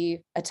to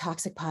be a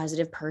toxic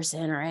positive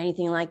person or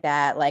anything like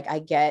that. Like I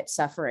get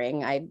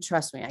suffering.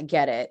 Trust me, I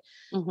get it.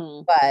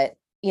 But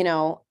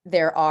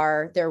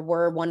there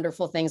were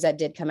wonderful things that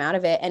did come out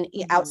of it. And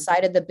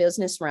outside of the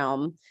business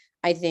realm,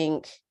 I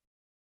think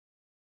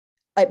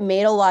it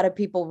made a lot of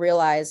people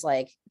realize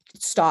like,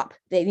 stop.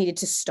 They needed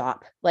to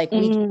stop. Like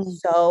we get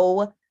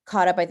so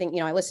caught up. I think,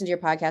 I listened to your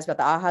podcast about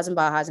the ahas and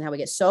bahas and how we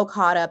get so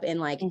caught up in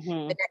like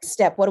the next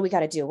step. What do we got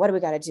to do? What do we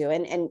got to do?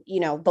 And,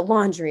 the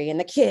laundry and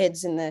the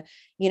kids and the,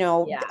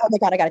 oh my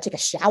God, I got to take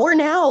a shower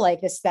now.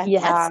 Like that's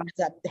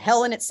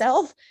hell in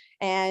itself.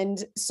 And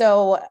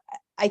so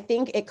I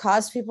think it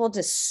caused people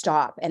to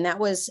stop. And that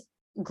was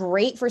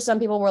great for some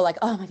people. Were like,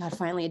 oh my God,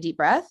 finally a deep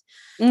breath.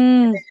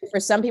 And then for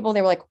some people,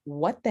 they were like,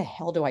 what the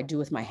hell do I do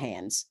with my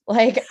hands?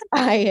 Like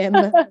I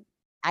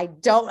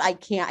don't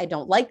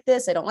like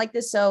this. I don't like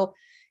this. So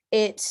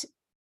it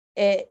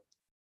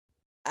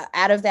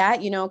out of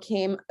that,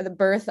 came the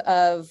birth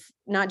of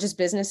not just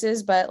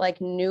businesses, but like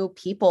new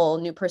people,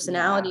 new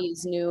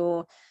personalities,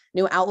 new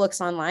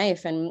outlooks on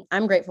life. And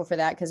I'm grateful for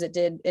that because it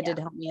did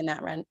help me in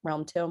that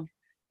realm too.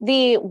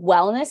 The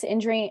wellness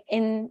industry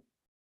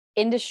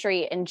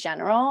in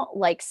general,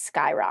 like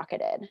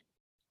skyrocketed.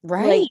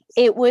 Right. Like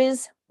it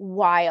was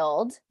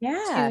wild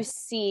to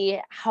see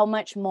how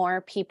much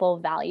more people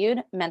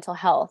valued mental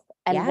health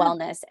and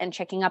wellness and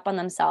checking up on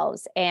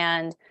themselves,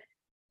 and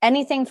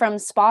anything from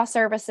spa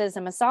services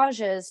and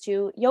massages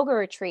to yoga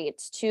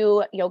retreats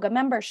to yoga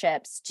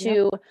memberships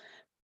to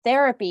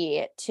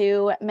therapy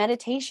to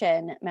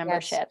meditation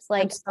memberships.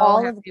 Like I'm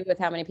so happy with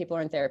how many people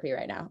are in therapy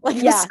right now. Like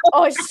it's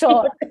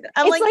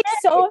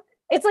so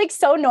It's like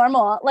so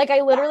normal. Like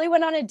I literally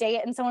went on a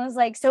date and someone was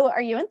like, so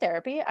are you in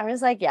therapy? I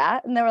was like, yeah.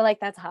 And they were like,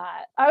 that's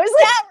hot. I was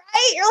like, yeah,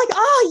 right. You're like,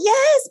 oh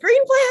yes,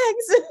 green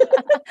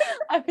flags.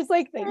 I was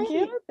like, thank Right.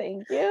 you.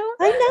 Thank you.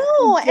 I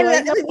know.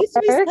 And it used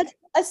to be work. such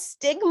a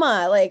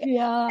stigma. Like,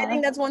 Yeah. I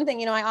think that's one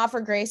thing, I offer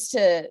grace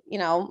to,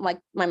 like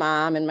my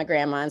mom and my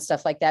grandma and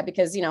stuff like that,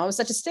 because, it was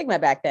such a stigma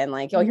back then.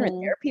 Like, oh, you're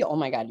in therapy. Oh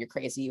my God, you're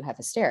crazy. You have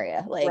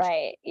hysteria. Like,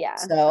 right. Yeah.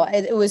 So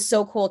it was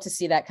so cool to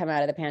see that come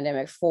out of the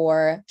pandemic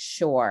for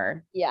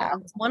sure. Yeah.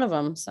 It's one of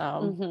them.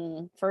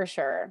 So for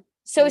sure.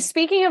 So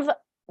speaking of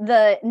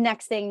the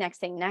next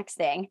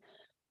thing,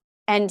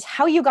 and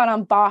how you got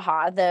on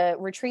Baja, the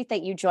retreat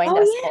that you joined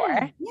us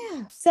for.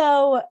 Yeah.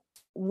 So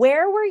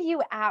where were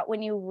you at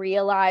when you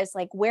realized,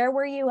 like, where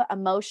were you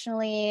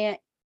emotionally,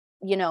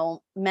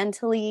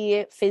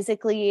 mentally,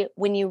 physically,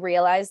 when you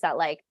realized that,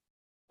 like,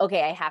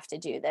 okay, I have to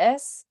do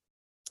this,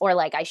 or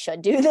like, I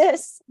should do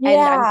this, and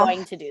I'm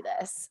going to do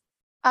this?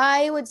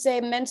 I would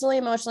say mentally,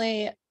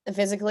 emotionally,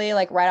 physically,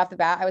 like right off the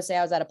bat, I would say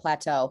I was at a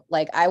plateau.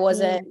 Like I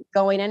wasn't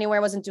going anywhere,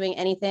 wasn't doing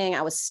anything.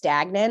 I was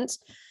stagnant.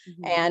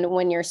 And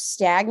when you're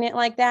stagnant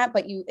like that,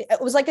 but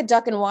it was like a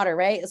duck in water,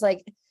 right? It's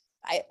like,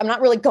 I'm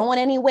not really going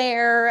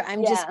anywhere.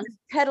 I'm just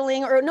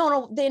pedaling, or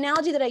no, the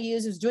analogy that I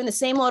use is doing the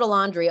same load of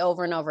laundry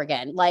over and over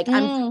again. Like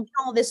I'm doing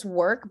all this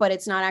work, but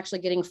it's not actually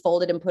getting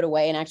folded and put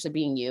away and actually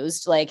being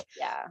used. Like,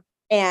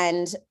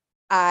 and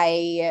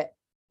I'm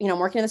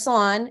working in the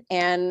salon.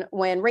 And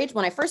when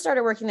I first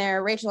started working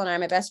there, Rachel and I,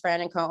 my best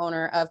friend and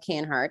co-owner of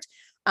Reinhart,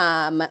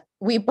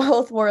 we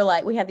both were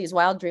like, we had these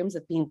wild dreams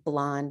of being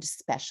blonde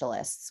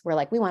specialists. We're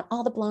like, we want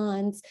all the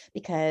blondes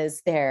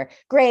because they're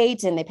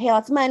great and they pay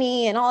lots of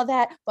money and all of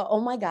that. But oh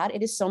my God,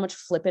 it is so much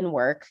flipping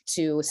work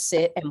to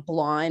sit and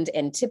blonde.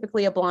 And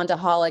typically a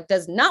blondeaholic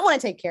does not want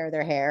to take care of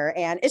their hair.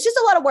 And it's just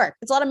a lot of work.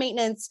 It's a lot of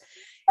maintenance.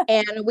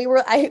 And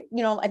I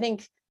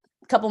think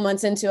a couple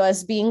months into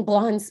us being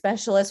blonde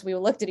specialists, we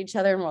looked at each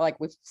other and we're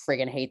like, we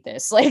friggin' hate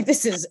this. Like,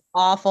 this is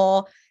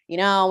awful. We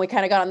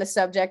kind of got on the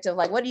subject of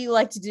like, what do you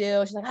like to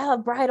do? She's like, I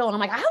love bridal. And I'm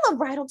like, I love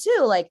bridal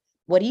too. Like,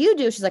 what do you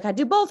do? She's like, I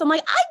do both. I'm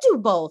like, I do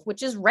both,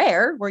 which is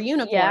rare. We're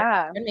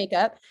unicorn in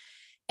makeup.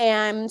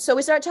 And so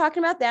we start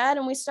talking about that,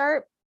 and we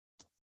start,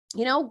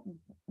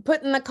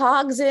 putting the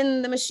cogs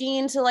in the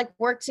machine to like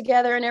work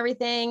together and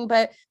everything,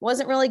 but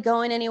wasn't really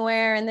going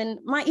anywhere. And then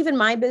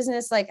my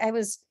business, like I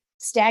was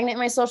stagnant in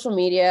my social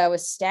media. I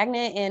was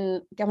stagnant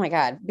in, oh my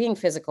God, being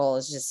physical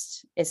is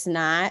just, it's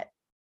not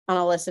on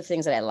a list of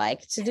things that I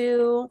like to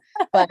do.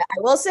 But I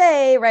will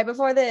say right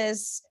before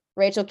this,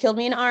 Rachel killed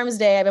me in arms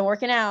day. I've been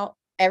working out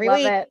every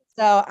week.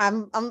 So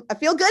I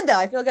feel good though.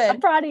 I feel good.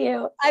 I'm proud of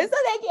you. I'm so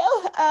thank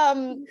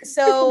you.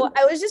 So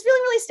I was just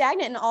feeling really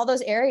stagnant in all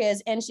those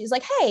areas. And she's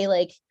like, hey,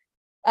 like,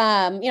 to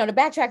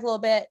backtrack a little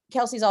bit,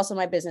 Kelsey's also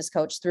my business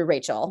coach through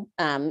Rachel.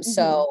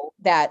 So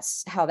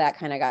that's how that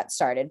kind of got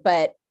started.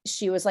 But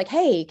she was like,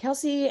 hey,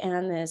 Kelsey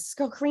and this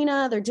girl,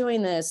 Karina, they're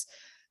doing this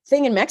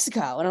thing in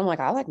Mexico. And I'm like,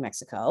 I like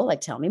Mexico.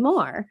 Like, tell me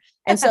more.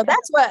 And so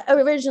that's what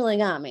originally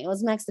got me,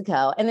 was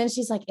Mexico. And then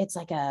she's like, it's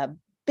like a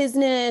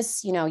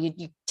business,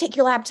 you take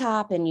your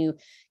laptop and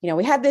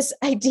we had this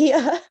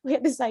idea,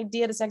 this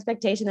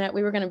expectation that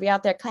we were going to be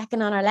out there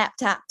clacking on our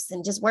laptops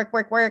and just work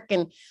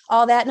and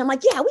all that. And I'm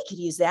like, yeah, we could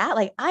use that.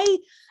 Like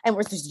and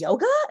we're just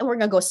yoga and we're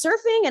going to go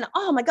surfing, and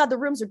oh my God, the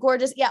rooms are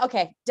gorgeous. Yeah.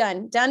 Okay.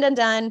 Done.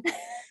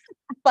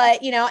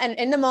 But, and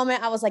in the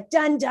moment I was like,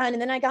 done.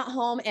 And then I got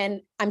home, and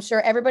I'm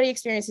sure everybody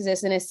experiences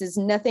this, and this is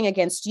nothing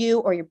against you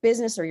or your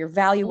business or your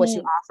value, what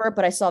you offer.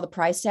 But I saw the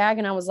price tag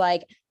and I was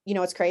like,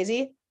 it's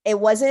crazy. It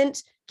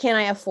wasn't, can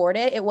I afford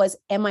it? It was,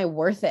 am I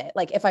worth it?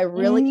 Like, if I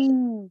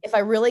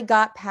really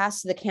got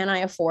past the, can I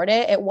afford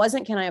it? It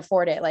wasn't, can I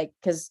afford it? Like,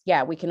 cause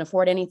we can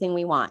afford anything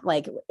we want.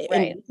 Like,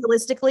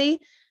 realistically,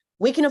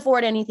 we can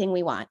afford anything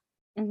we want.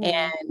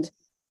 And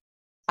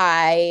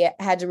I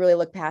had to really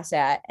look past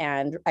that.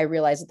 And I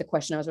realized that the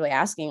question I was really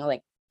asking,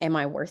 like, am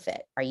I worth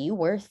it? Are you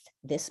worth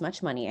this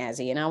much money,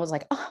 Azzy? And I was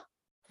like, oh,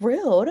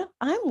 rude.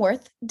 I'm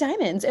worth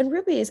diamonds and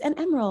rubies and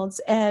emeralds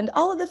and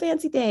all of the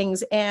fancy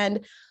things.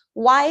 And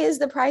why is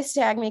the price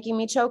tag making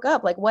me choke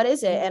up? Like, what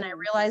is it? And I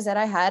realized that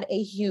I had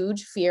a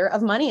huge fear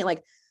of money.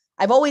 Like,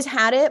 I've always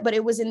had it, but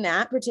it was in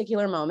that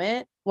particular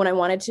moment when I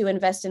wanted to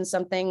invest in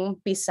something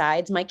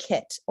besides my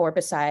kit or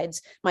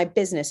besides my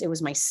business. It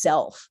was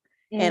myself.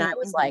 And I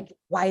was like,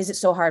 why is it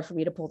so hard for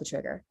me to pull the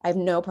trigger? I have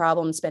no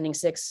problem spending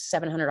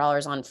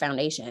 $600-700 on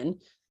foundation.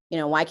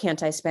 Why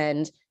can't I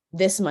spend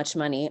this much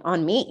money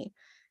on me?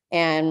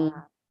 And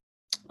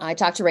I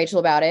talked to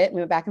Rachel about it.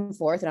 We went back and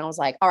forth, and I was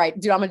like, all right,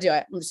 dude, I'm going to do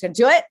it. I'm just going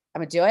to do it.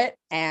 I'm going to do it.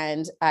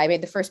 And I made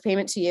the first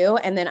payment to you.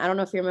 And then I don't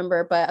know if you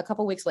remember, but a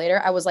couple of weeks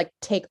later, I was like,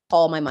 take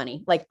all my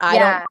money. Like, I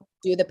don't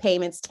do the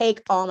payments,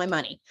 take all my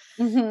money.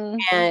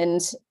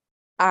 And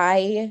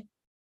I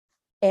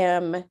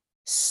am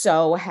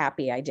so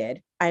happy I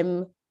did.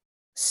 I'm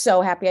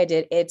so happy I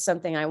did. It's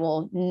something I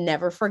will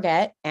never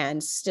forget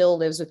and still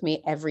lives with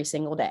me every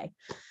single day.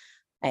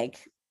 Like,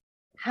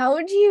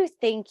 how do you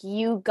think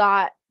you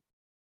got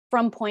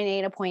from point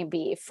A to point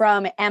B,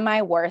 from am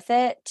I worth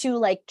it to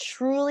like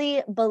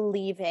truly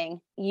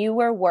believing you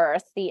were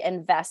worth the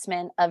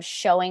investment of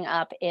showing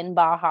up in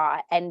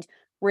Baja and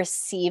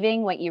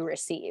receiving what you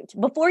received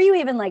before you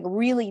even like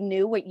really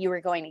knew what you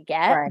were going to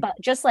get, Right. but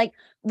just like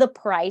the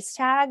price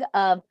tag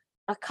of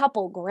a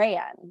couple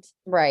grand.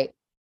 Right.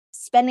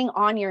 Spending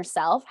on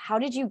yourself. How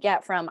did you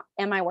get from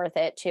am I worth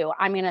it to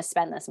I'm going to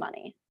spend this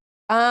money?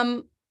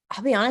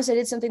 I'll be honest, I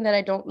did something that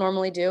I don't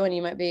normally do. And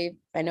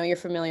I know you're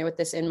familiar with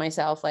this in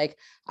myself. Like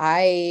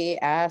I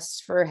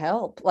asked for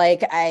help.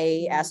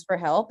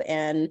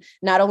 And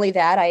not only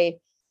that, I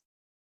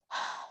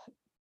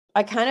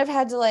kind of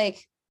had to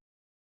like,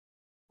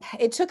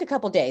 it took a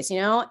couple days,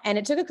 and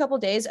it took a couple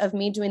days of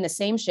me doing the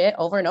same shit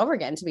over and over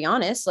again, to be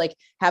honest, like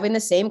having the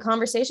same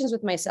conversations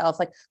with myself,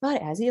 like, God,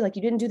 Azzy, like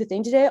you didn't do the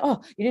thing today.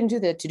 Oh, you didn't do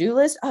the to-do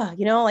list. Oh,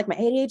 like my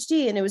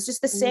ADHD. And it was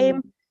just the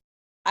same.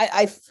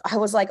 I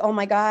was like, oh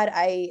my God,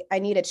 I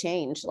need a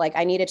change. Like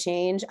I need a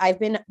change. I've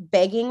been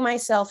begging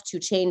myself to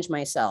change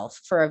myself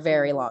for a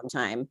very long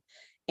time.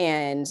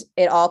 And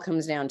it all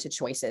comes down to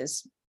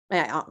choices.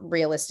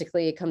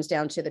 Realistically, it comes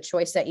down to the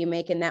choice that you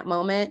make in that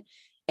moment.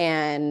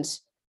 And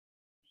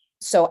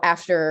so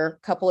after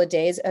a couple of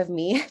days of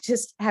me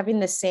just having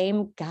the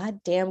same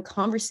goddamn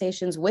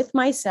conversations with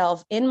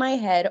myself in my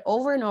head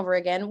over and over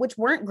again, which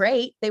weren't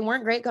great. They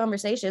weren't great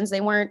conversations.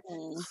 They weren't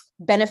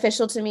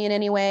beneficial to me in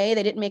any way.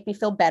 They didn't make me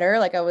feel better.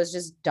 Like I was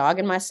just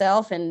dogging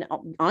myself and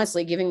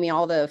honestly giving me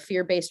all the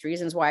fear-based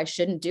reasons why I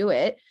shouldn't do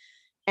it.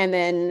 And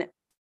then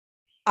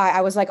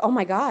I was like, oh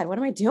my God, what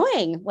am I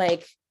doing?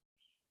 Like,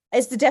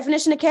 it's the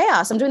definition of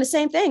chaos. I'm doing the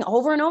same thing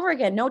over and over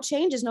again. No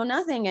changes, no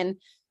nothing. And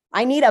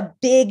I need a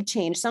big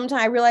change.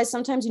 Sometimes I realize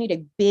sometimes you need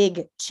a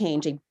big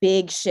change, a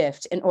big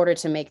shift in order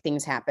to make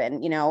things happen.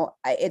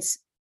 It's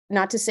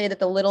not to say that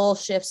the little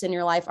shifts in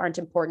your life aren't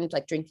important,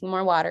 like drinking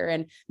more water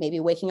and maybe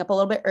waking up a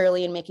little bit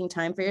early and making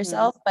time for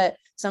yourself. But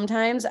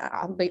sometimes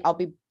I'll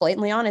be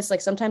blatantly honest.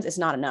 Like sometimes it's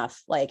not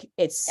enough. Like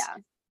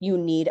you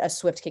need a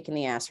swift kick in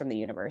the ass from the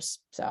universe.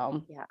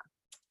 So yeah,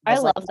 I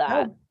love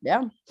that. Oh,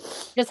 yeah.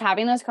 Just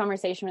having this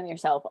conversation with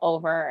yourself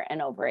over and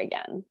over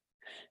again.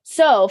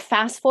 So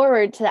fast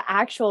forward to the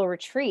actual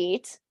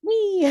retreat.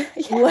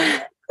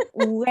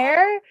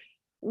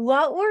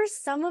 What were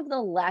some of the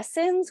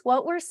lessons?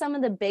 What were some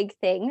of the big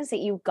things that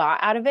you got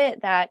out of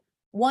it that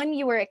one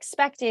you were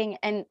expecting?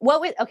 And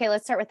okay,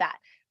 let's start with that.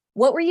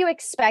 What were you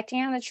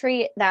expecting on the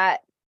retreat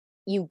that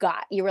you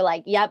got? You were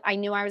like, yep, I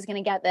knew I was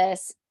going to get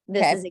this.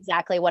 This is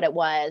exactly what it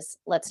was.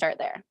 Let's start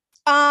there.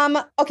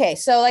 Okay.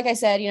 So like I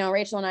said,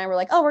 Rachel and I were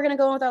like, oh, we're going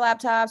to go in with our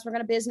laptops. We're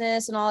going to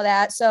business and all of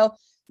that. So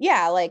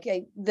yeah, like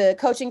the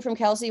coaching from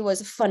Kelsey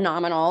was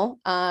phenomenal.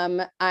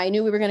 I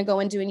knew we were going to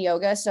go in doing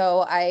yoga.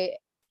 So I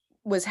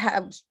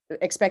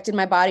expected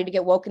my body to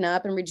get woken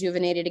up and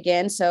rejuvenated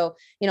again. So,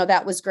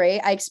 that was great.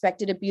 I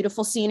expected a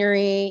beautiful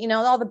scenery,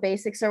 all the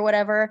basics or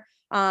whatever.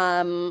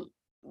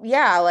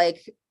 Yeah,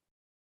 like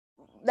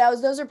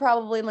those are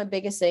probably my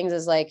biggest things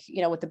is like,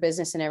 with the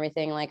business and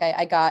everything, like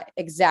I got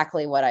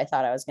exactly what I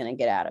thought I was going to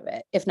get out of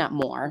it, if not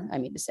more, I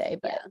mean to say,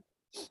 but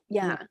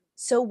yeah.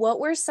 So what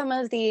were some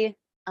of the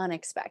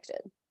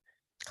unexpected?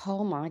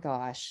 Oh my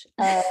gosh.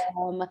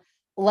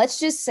 Let's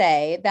just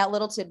say that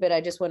little tidbit I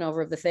just went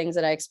over of the things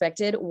that I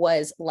expected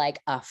was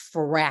like a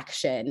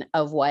fraction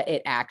of what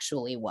it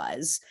actually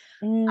was.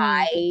 We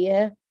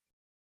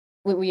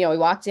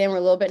walked in, we're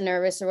a little bit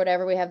nervous or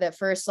whatever. We have that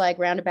first like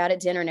roundabout at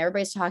dinner and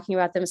everybody's talking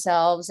about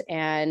themselves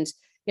and,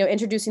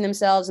 introducing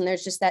themselves. And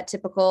there's just that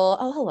typical,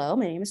 oh, hello,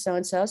 my name is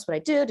so-and-so. That's what I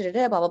do,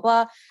 blah, blah,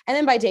 blah. And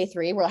then by day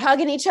 3, we're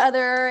hugging each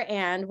other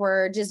and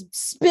we're just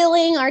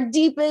spilling our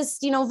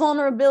deepest,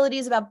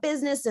 vulnerabilities about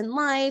business and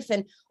life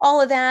and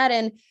all of that.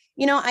 And,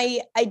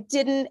 I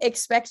didn't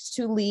expect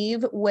to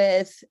leave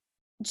with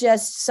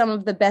just some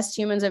of the best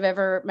humans I've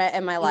ever met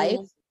in my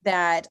life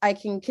that I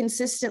can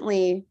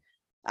consistently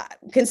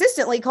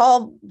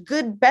call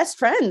good best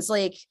friends.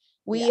 Like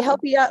we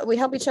help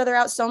each other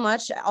out so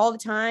much all the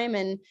time.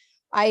 And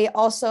I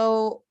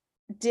also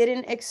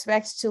didn't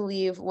expect to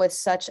leave with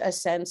such a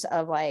sense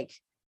of like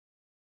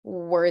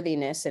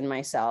worthiness in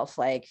myself.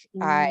 Like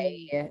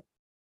I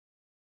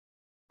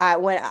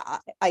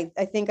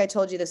think I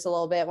told you this a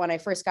little bit when I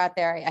first got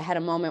there. I had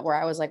a moment where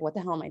I was like, what the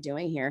hell am I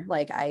doing here?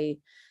 Like I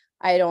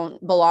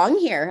don't belong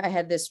here. I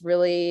had this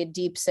really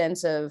deep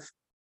sense of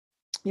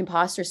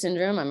imposter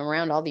syndrome. I'm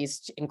around all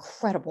these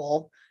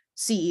incredible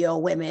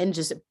CEO women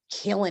just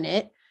killing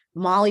it.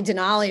 Molly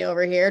Denali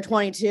over here,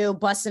 22,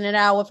 busting it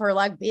out with her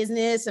like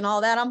business and all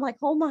that. I'm like,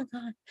 oh my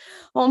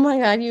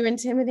God, you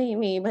intimidate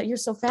me, but you're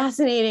so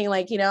fascinating.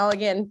 Like,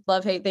 again,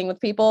 love-hate thing with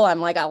people. I'm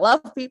like, I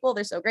love people.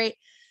 They're so great.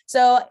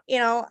 So,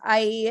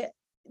 I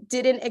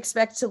didn't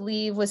expect to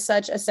leave with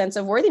such a sense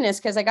of worthiness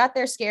because I got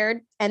there scared.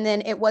 And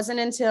then it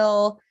wasn't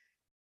until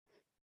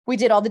we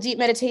did all the deep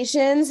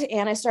meditations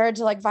and I started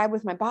to like vibe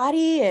with my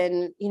body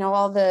and,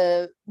 all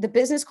the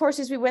business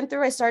courses we went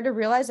through, I started to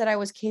realize that I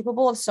was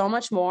capable of so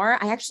much more.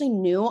 I actually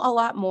knew a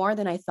lot more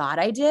than I thought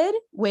I did,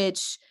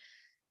 which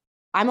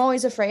I'm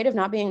always afraid of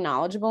not being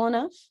knowledgeable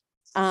enough.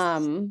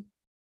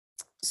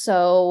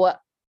 So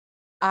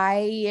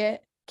I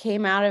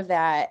came out of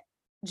that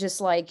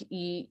just like,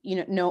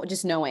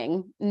 just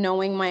knowing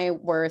my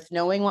worth,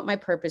 knowing what my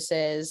purpose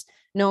is,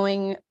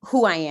 knowing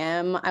who I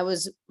am.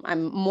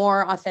 I'm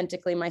more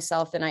authentically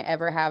myself than I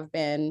ever have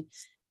been.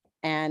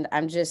 And I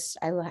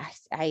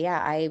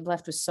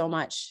left with so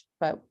much,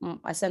 but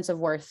a sense of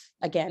worth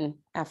again,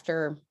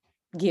 after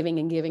giving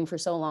and giving for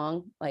so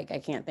long. Like, I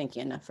can't thank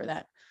you enough for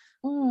that.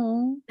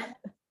 Mm.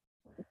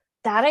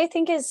 That I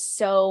think is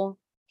so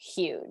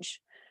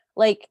huge.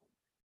 Like,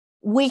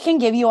 we can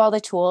give you all the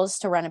tools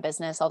to run a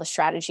business, all the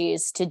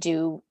strategies to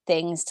do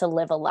things, to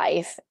live a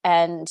life.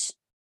 And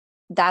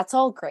that's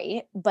all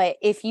great. But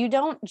if you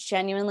don't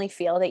genuinely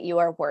feel that you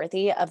are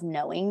worthy of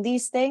knowing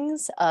these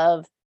things,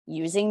 of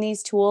using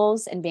these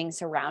tools and being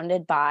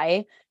surrounded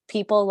by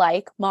people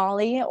like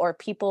Molly or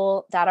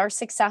people that are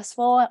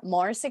successful,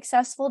 more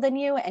successful than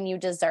you, and you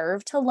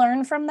deserve to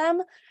learn from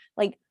them,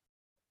 like,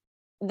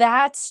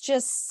 that's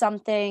just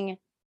something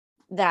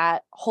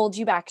that holds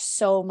you back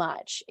so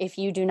much if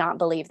you do not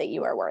believe that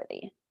you are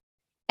worthy.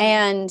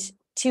 And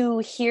to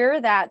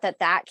hear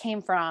that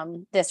came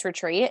from this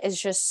retreat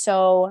is just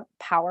so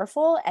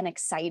powerful and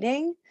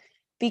exciting,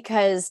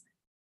 because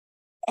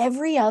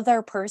every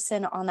other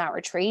person on that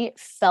retreat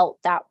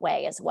felt that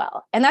way as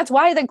well. And that's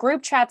why the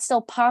group chat's still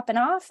popping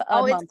off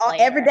a month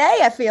later. Every day,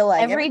 I feel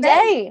like. Every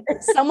day.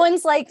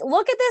 Someone's like,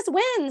 look at this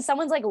win.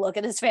 Someone's like, look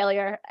at this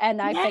failure.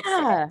 And I fixed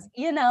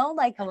it.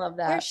 Like, I love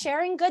that. We're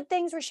sharing good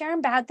things. We're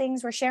sharing bad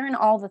things. We're sharing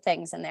all the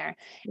things in there.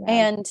 Yeah.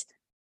 And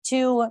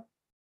to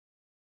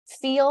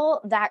feel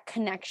that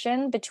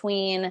connection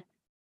between,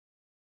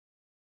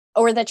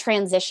 or the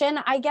transition,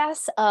 I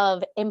guess,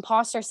 of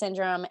imposter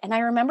syndrome. And I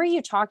remember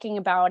you talking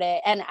about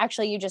it. And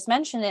actually, you just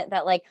mentioned it,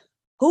 that like,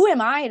 who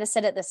am I to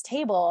sit at this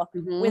table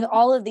with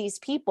all of these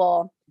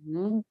people?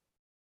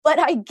 But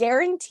I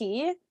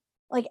guarantee,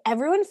 like,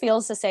 everyone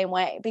feels the same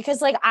way,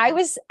 because like, I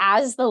was,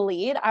 as the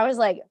lead, I was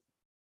like,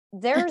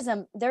 there's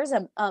a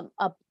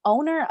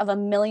owner of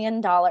 $1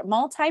 million,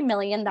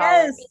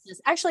 multi-million-dollar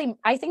business. Actually,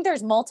 I think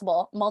there's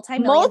multiple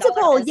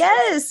multi-million-dollar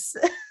yes,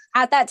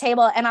 at that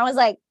table. And I was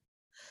like,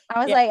 so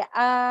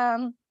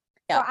I'm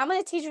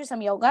going to teach you some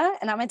yoga,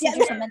 and I'm going to teach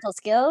you some mental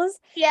skills.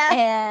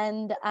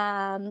 And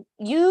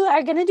you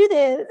are going to do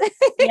this.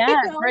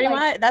 Pretty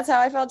much. That's how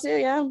I felt too.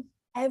 Yeah.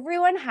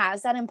 Everyone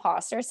has that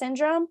imposter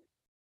syndrome,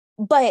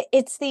 but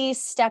it's the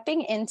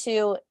stepping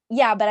into,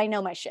 but I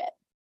know my shit.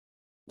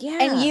 Yeah.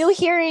 And you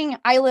hearing,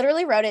 I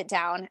literally wrote it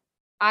down.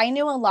 I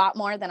knew a lot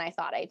more than I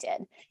thought I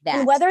did.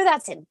 And whether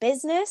that's in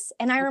business,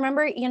 and I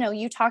remember,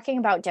 you talking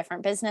about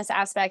different business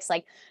aspects,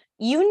 like,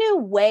 you knew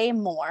way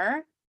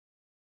more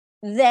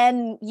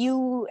than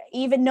you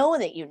even know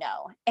that you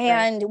know.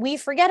 And we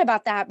forget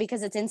about that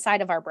because it's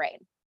inside of our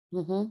brain.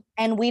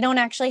 And we don't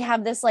actually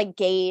have this like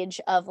gauge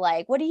of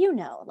like, what do you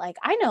know? Like,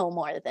 I know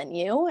more than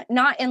you,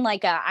 not in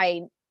like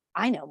I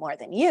know more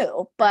than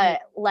you,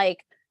 but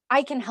like,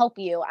 I can help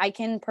you. I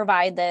can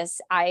provide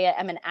this. I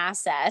am an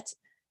asset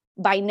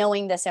by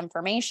knowing this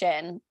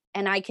information,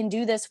 and I can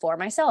do this for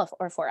myself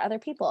or for other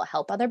people,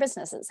 help other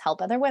businesses,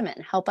 help other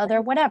women, help other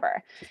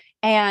whatever.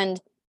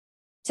 And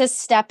to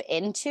step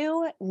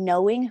into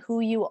knowing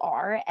who you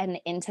are and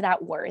into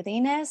that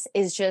worthiness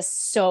is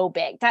just so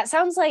big. That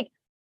sounds like,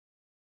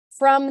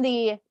 from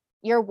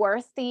you're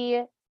worth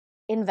the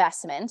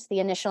investment, the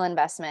initial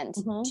investment,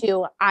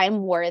 to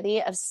I'm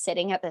worthy of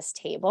sitting at this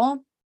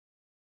table.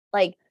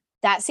 Like,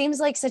 that seems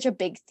like such a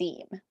big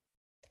theme.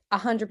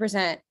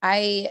 100%.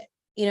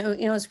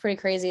 It's pretty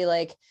crazy.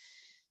 Like,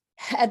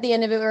 at the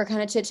end of it, we were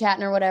kind of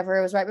chit-chatting or whatever.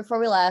 It was right before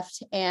we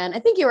left. And I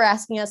think you were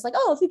asking us like,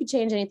 oh, if you could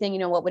change anything,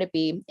 what would it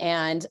be?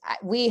 And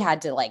we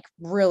had to like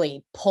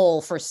really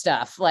pull for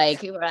stuff.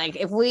 Like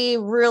if we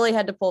really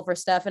had to pull for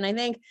stuff. And I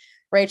think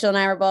Rachel and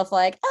I were both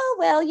like, oh,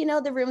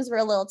 well, the rooms were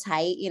a little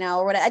tight,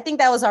 or what. I think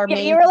that was our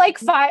main. You were like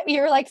five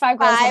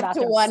girls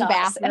to one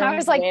bathroom. And I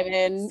was like,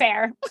 women.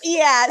 Fair.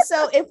 Yeah.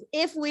 So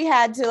if we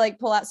had to like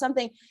pull out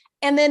something,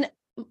 and then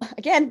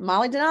again,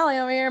 Molly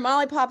Denali over here,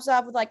 Molly pops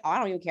up with like, oh, I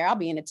don't even care. I'll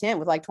be in a tent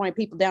with like 20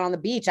 people down on the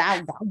beach.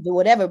 I'll do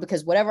whatever,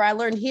 because whatever I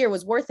learned here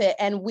was worth it.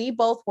 And we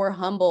both were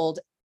humbled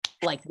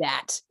like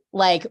that.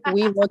 Like,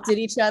 we looked at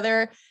each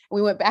other,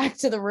 we went back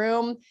to the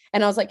room,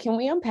 and I was like, can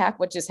we unpack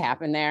what just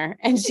happened there?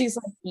 And she's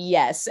like,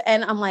 yes.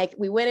 And I'm like,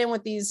 we went in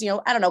with these,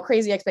 I don't know,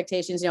 crazy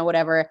expectations,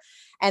 whatever.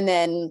 And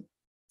then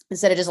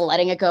instead of just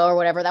letting it go or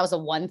whatever, that was the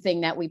one thing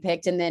that we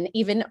picked. And then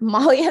even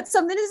Molly had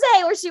something to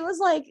say where she was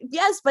like,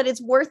 yes, but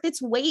it's worth its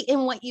weight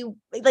in what you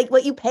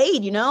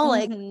paid,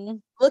 like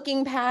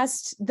looking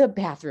past the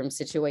bathroom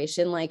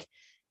situation, like,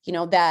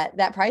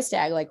 that price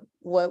tag, like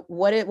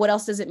what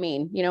else does it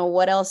mean?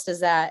 What else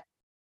does that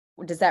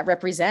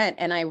represent?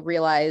 And I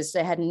realized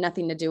it had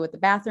nothing to do with the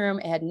bathroom.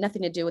 It had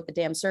nothing to do with the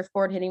damn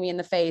surfboard hitting me in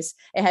the face.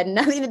 It had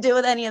nothing to do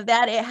with any of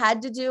that. It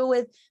had to do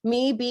with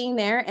me being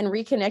there and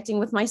reconnecting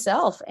with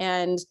myself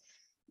and,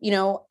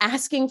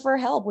 asking for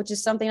help, which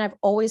is something I've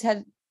always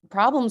had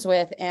problems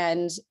with.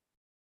 And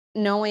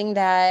knowing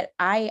that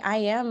I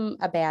am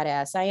a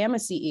badass. I am a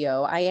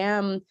CEO.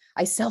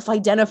 I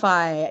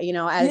self-identify,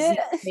 as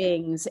these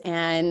things.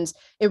 And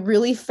it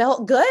really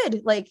felt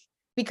good. Like,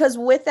 because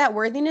with that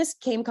worthiness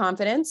came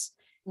confidence.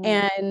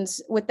 And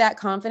with that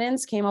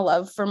confidence came a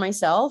love for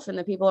myself and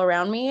the people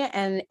around me.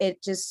 And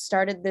it just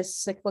started this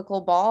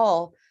cyclical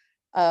ball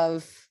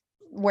of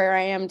where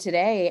I am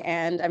today.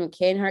 And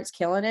Reinhart's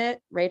killing it.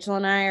 Rachel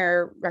and I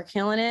are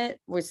killing it.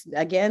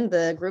 Again,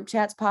 the group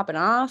chat's popping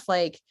off.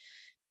 Like,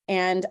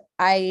 and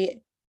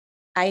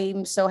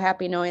I'm so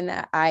happy knowing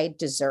that I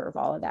deserve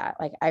all of that.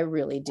 Like, I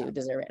really do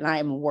deserve it. And I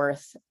am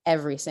worth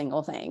every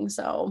single thing.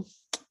 So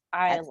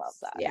I love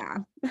that. Yeah.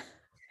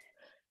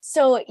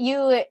 So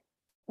you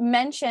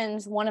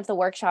mentioned one of the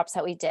workshops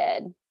that we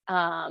did.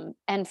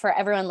 And for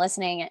everyone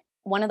listening,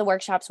 one of the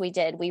workshops we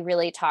did, we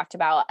really talked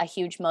about a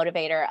huge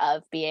motivator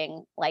of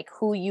being like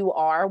who you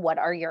are. What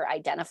are your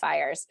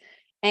identifiers?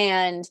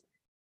 And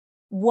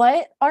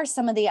what are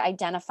some of the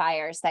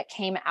identifiers that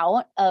came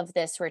out of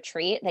this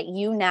retreat that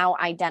you now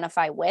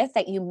identify with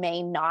that you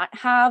may not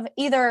have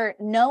either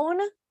known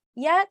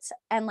yet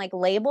and like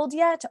labeled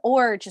yet,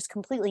 or just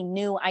completely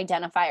new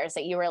identifiers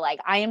that you were like,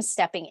 I am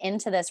stepping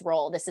into this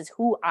role. This is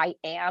who I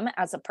am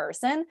as a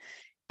person.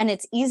 And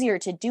it's easier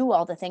to do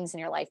all the things in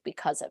your life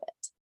because of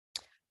it.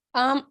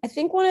 I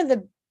think one of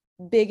the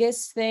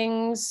biggest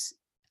things,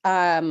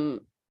 and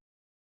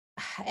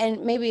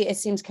maybe it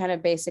seems kind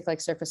of basic,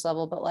 like surface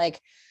level, but like,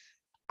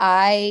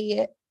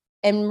 I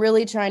am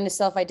really trying to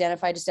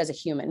self-identify just as a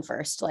human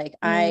first. Like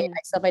I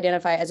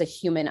self-identify as a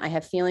human. I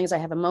have feelings, I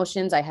have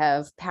emotions, I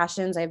have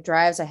passions, I have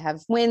drives, I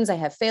have wins, I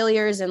have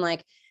failures. And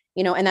like,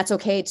 and that's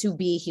okay to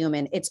be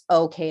human. It's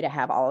okay to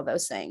have all of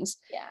those things.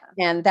 Yeah.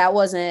 And that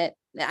was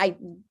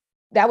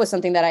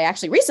something that I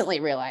actually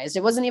recently realized.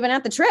 It wasn't even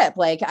at the trip.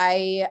 Like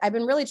I've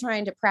been really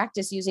trying to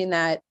practice using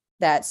that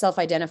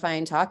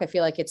self-identifying talk. I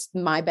feel like it's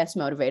my best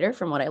motivator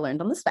from what I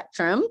learned on the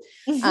spectrum.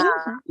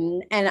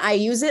 And I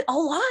use it a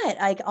lot,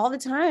 like all the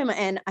time.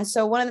 And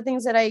so one of the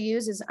things that I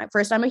use is,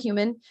 first, I'm a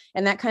human,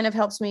 and that kind of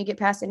helps me get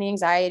past any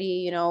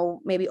anxiety,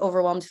 maybe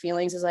overwhelmed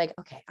feelings, is like,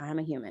 okay, I'm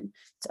a human.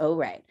 It's all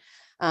right.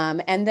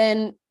 And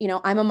then,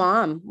 I'm a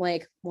mom.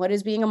 Like, what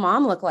does being a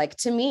mom look like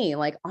to me?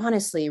 Like,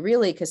 honestly,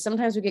 really, because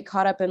sometimes we get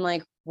caught up in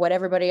like what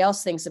everybody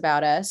else thinks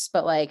about us,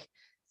 but like,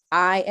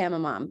 I am a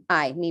mom.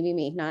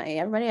 Me, not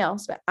everybody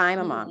else, but I'm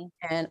a mom,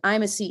 and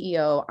I'm a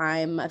CEO.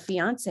 I'm a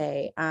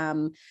fiance.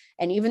 And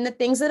even the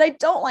things that I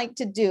don't like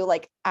to do,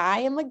 like I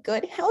am a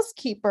good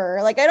housekeeper.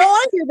 Like I don't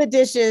want to do the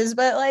dishes,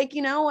 but like,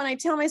 when I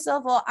tell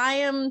myself, well,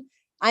 I'm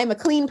a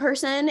clean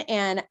person,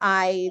 and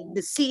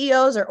the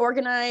CEOs are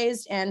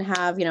organized and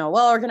have,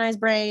 well-organized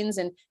brains,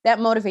 and that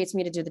motivates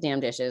me to do the damn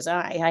dishes.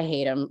 I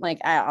hate them. Like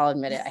I'll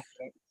admit it. I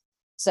hate it.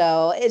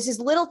 So it's just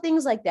little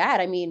things like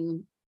that. I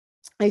mean,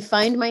 I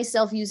find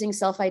myself using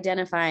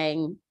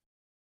self-identifying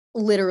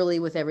literally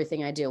with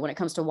everything I do when it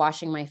comes to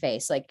washing my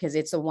face, like, because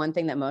it's the one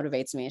thing that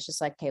motivates me. It's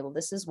just like, okay, well,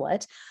 this is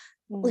what,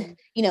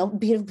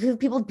 beautiful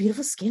people with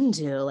beautiful skin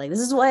do. Like, this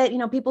is what,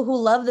 people who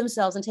love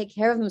themselves and take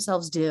care of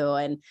themselves do.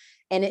 And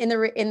in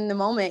the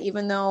moment,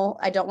 even though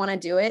I don't want to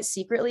do it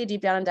secretly,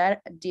 deep down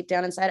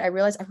inside, I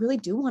realize I really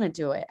do want to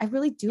do it. I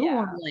really do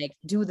want to like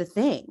do the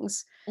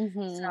things.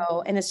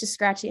 So, and it's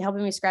just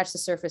helping me scratch the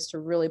surface to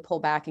really pull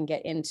back and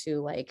get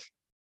into like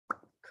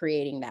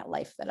creating that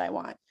life that I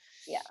want.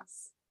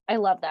 Yes. I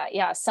love that.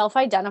 Yeah.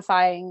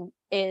 Self-identifying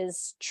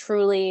is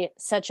truly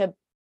such a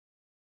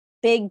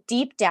big,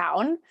 deep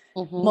down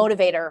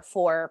motivator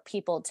for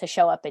people to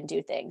show up and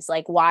do things.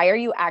 Like, why are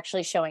you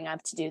actually showing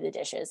up to do the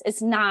dishes?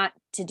 It's not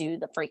to do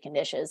the freaking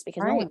dishes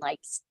because no one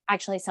likes,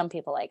 actually, some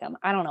people like them.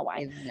 I don't know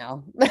why.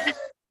 No.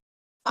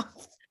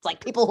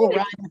 Like people who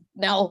run.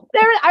 No.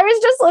 I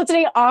was just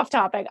listening off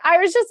topic. I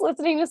was just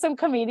listening to some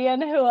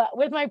comedian who,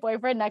 with my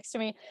boyfriend next to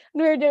me,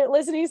 and we were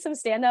listening to some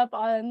stand up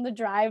on the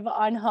drive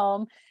on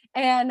home.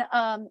 And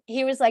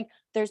he was like,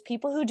 there's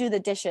people who do the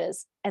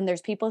dishes and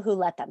there's people who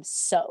let them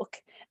soak.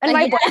 And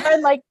my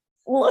boyfriend like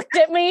looked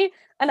at me,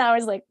 and I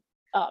was like,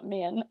 oh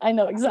man, I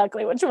know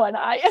exactly which one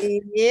I am.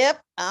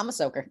 Yep. I'm a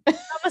soaker.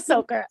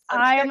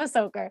 I am a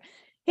soaker.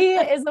 He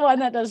is the one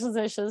that does the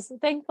dishes.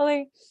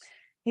 Thankfully.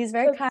 He's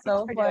very kind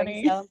so for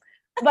funny. doing so.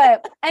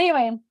 But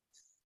anyway,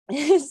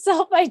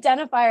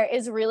 self-identifier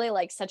is really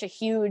like such a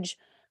huge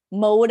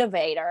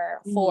motivator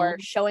for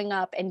showing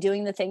up and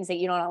doing the things that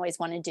you don't always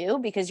want to do,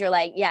 because you're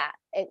like,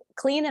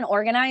 clean and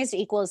organized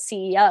equals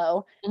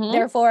CEO.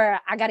 Therefore,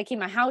 I got to keep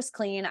my house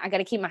clean. I got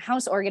to keep my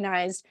house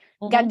organized.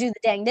 Got to do the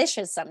dang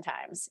dishes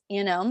sometimes,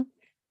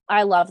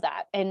 I love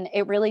that. And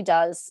it really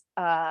does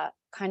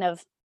kind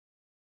of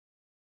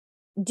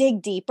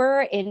dig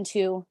deeper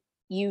into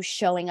you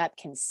showing up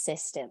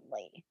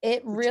consistently.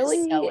 It really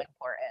is so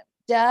important.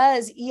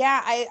 Does. Yeah.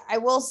 I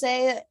will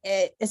say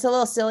it's a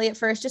little silly at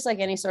first, just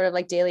like any sort of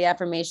like daily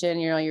affirmation,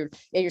 you're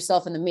at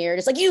yourself in the mirror.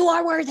 It's like, you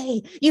are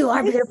worthy, you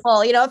are beautiful.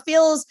 It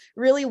feels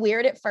really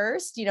weird at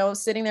first,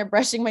 sitting there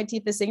brushing my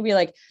teeth, this thing, be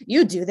like,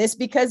 you do this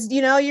because,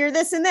 you're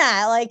this and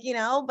that, like,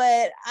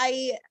 but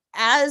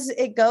as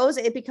it goes,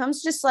 it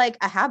becomes just like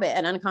a habit,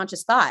 an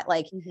unconscious thought.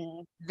 Like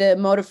the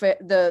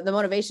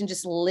motivation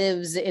just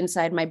lives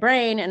inside my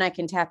brain, and I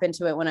can tap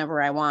into it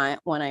whenever I want,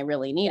 when I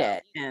really need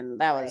it. And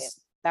that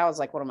was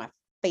like one of my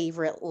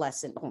favorite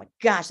lessons. Oh my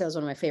gosh, that was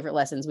one of my favorite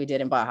lessons we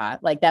did in Baja.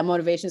 Like that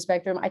motivation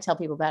spectrum. I tell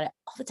people about it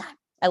all the time.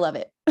 I love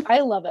it. I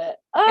love it.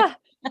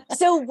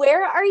 So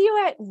where are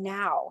you at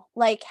now?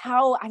 Like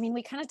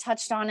we kind of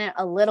touched on it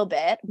a little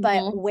bit,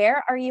 but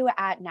where are you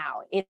at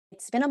now?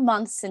 It's been a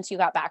month since you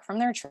got back from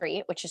the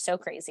retreat, which is so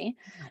crazy.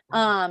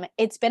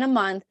 It's been a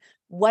month.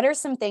 What are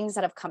some things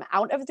that have come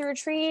out of the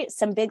retreat?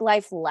 Some big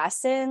life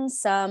lessons,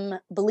 some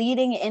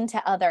bleeding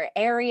into other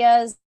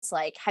areas.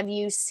 Like, have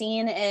you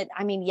seen it?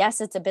 I mean, yes,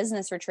 it's a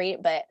business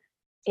retreat, but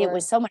it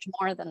was so much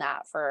more than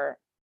that for,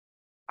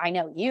 I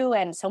know you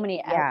and so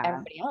many,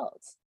 everybody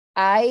else.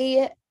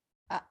 I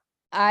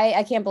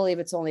can't believe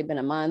it's only been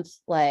a month.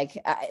 Like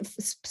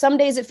some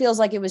days it feels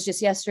like it was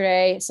just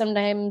yesterday.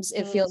 Sometimes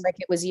it feels like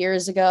it was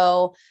years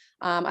ago.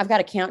 I've got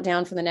a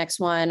countdown for the next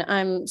one.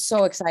 I'm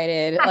so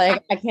excited.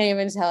 Like I can't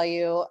even tell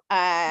you.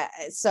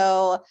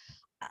 So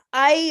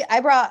I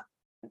brought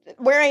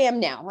where I am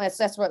now.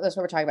 That's what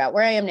we're talking about.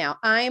 Where I am now.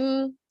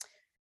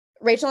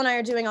 Rachel and I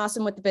are doing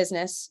awesome with the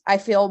business. I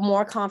feel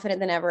more confident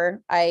than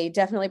ever. I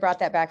definitely brought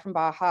that back from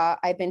Baja.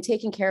 I've been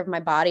taking care of my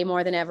body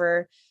more than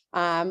ever.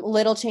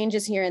 Little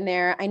changes here and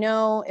there. I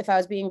know if I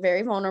was being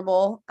very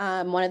vulnerable,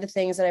 one of the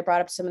things that I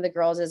brought up to some of the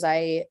girls is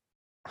I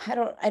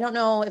don't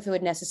know if it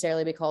would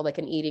necessarily be called like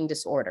an eating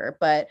disorder,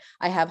 but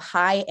I have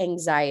high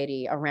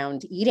anxiety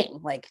around eating,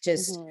 like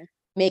just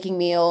making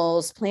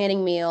meals,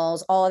 planning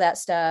meals, all of that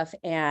stuff.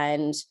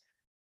 And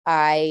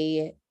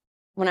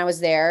when I was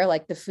there,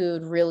 like the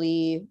food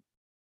really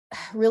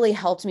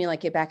helped me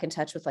like get back in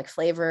touch with like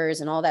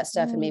flavors and all that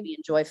stuff and maybe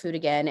enjoy food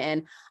again.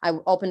 And I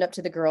opened up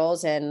to the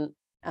girls, and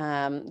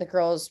the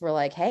girls were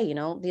like, hey,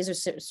 these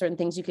are certain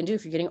things you can do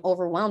if you're getting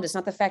overwhelmed. It's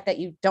not the fact that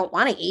you don't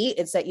want to eat,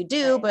 it's that you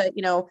do. But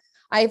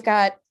I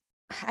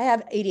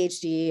have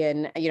ADHD,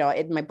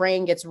 and my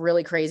brain gets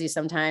really crazy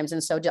sometimes.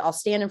 And so I'll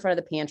stand in front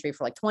of the pantry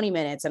for like 20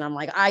 minutes and I'm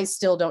like, I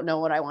still don't know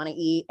what I want to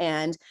eat.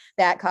 And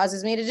that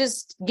causes me to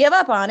just give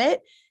up on it.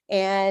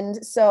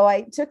 And so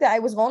I took that. I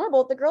was vulnerable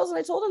with the girls and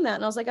I told them that.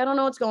 And I was like, I don't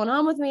know what's going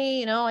on with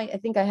me. I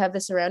think I have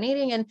this around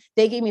eating, and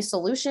they gave me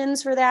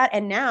solutions for that.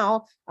 And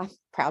now I'm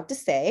proud to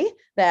say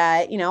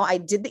that, I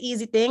did the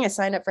easy thing. I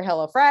signed up for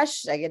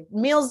HelloFresh. I get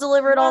meals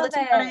delivered all the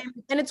time.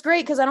 And it's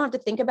great because I don't have to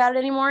think about it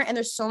anymore. And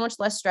there's so much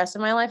less stress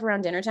in my life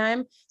around dinner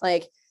time.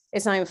 Like,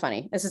 it's not even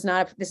funny. This is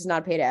not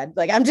a paid ad.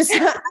 Like, I'm just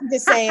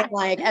saying,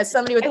 like, as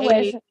somebody with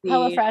ADHD,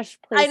 HelloFresh,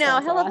 please. I know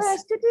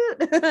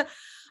HelloFresh.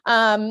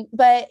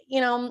 But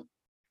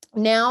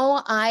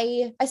now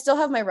I still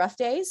have my rough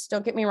days.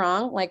 Don't get me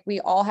wrong. Like, we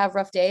all have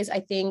rough days. I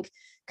think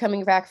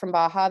coming back from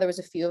Baja, there was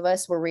a few of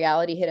us where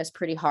reality hit us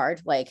pretty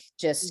hard, like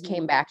just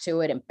came back to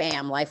it, and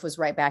bam, life was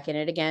right back in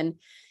it again.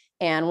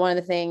 And one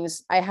of the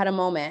things, I had a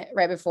moment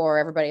right before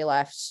everybody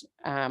left,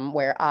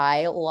 where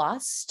I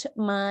lost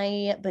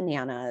my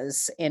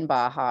bananas in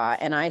Baja,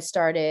 and I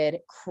started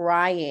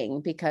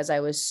crying because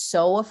I was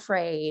so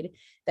afraid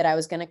that I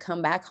was going to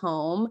come back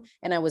home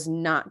and I was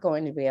not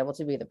going to be able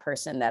to be the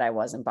person that I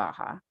was in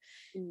Baja.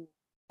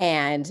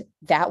 And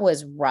that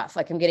was rough.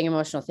 Like, I'm getting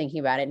emotional thinking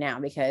about it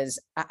now, because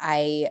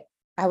I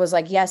was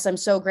like, yes, I'm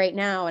so great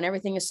now and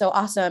everything is so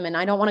awesome, and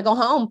I don't want to go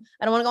home.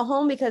 I don't want to go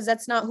home because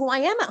that's not who I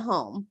am at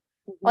home.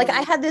 Like,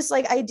 I had this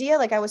like idea,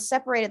 like I was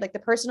separated, like the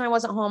person I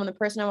was at home and the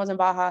person I was in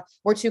Baja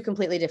were two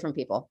completely different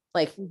people.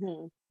 Like,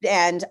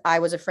 and I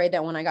was afraid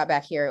that when I got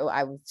back here,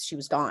 she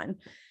was gone.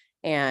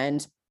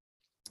 And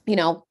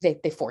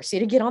they force you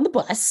to get on the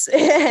bus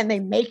and they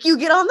make you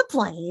get on the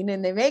plane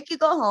and they make you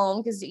go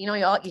home because, you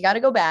got to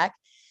go back.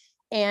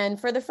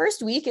 And for the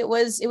first week, it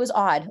was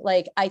odd.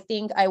 Like, I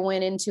think I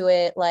went into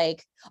it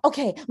like,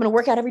 okay, I'm going to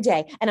work out every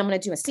day and I'm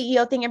going to do a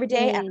CEO thing every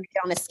day. And I'm going to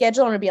get on a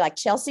schedule. I'm going to be like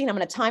Chelsea, and I'm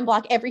going to time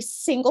block every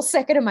single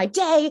second of my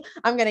day.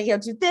 I'm going to,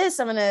 do this.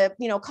 I'm going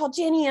to, call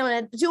Jenny. I'm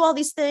going to do all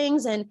these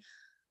things. And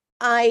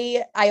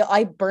I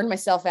burned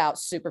myself out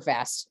super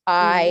fast.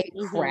 I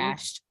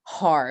crashed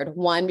hard.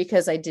 One,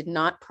 because I did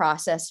not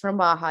process from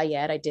Baja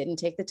yet. I didn't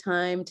take the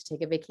time to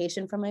take a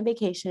vacation from my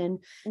vacation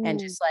and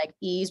just like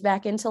ease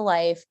back into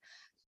life.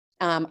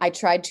 I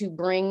tried to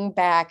bring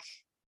back,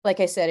 like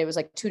I said, it was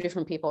like two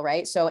different people,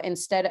 right? So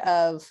instead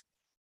of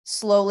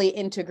slowly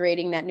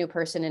integrating that new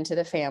person into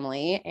the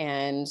family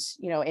and,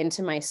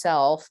 into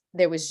myself,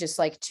 there was just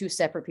like two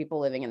separate people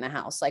living in the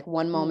house. Like,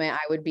 one moment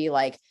I would be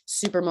like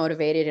super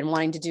motivated and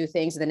wanting to do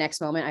things. And the next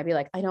moment I'd be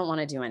like, I don't want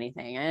to do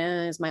anything.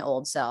 It's my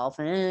old self,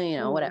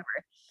 whatever.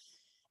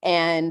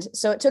 And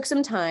so it took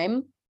some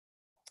time,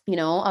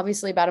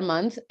 obviously about a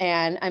month,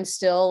 and I'm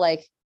still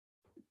like,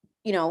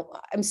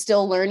 I'm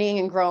still learning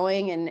and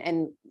growing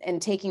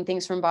and taking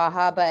things from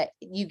Baja, but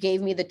you gave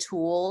me the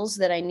tools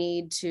that I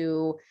need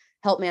to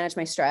help manage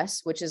my stress,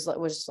 which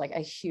was like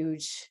a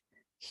huge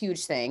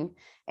thing.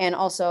 And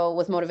also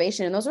with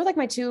motivation. And those were like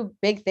my two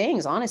big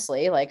things,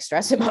 honestly, like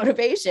stress and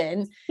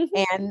motivation.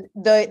 And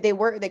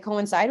they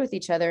coincide with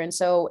each other. And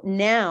so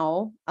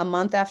now, a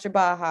month after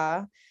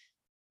Baja,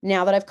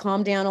 now that I've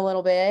calmed down a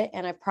little bit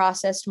and I've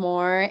processed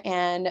more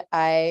and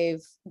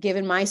I've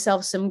given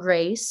myself some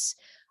grace,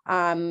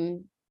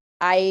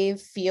 I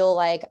feel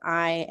like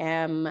I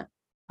am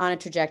on a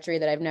trajectory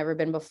that I've never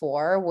been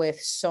before, with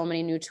so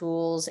many new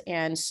tools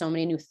and so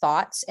many new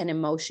thoughts and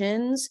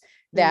emotions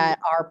that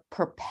are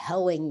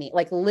propelling me,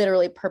 like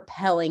literally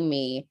propelling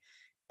me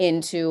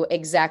into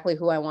exactly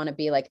who I want to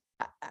be. Like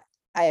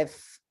I have,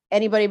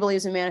 anybody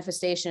believes in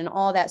manifestation,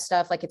 all that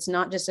stuff. Like, it's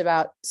not just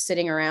about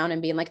sitting around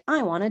and being like,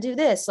 I want to do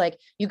this. Like,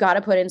 you got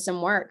to put in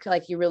some work.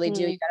 Like, you really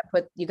do.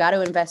 You got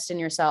to invest in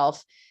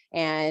yourself.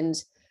 And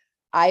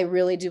I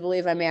really do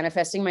believe I'm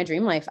manifesting my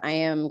dream life. I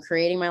am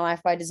creating my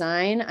life by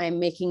design. I'm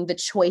making the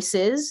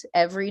choices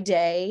every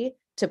day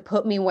to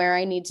put me where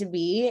I need to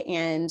be.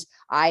 And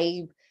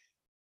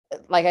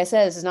like I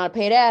said, this is not a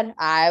paid ad.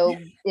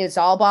 It's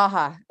all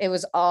Baja. It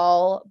was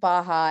all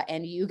Baja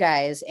and you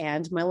guys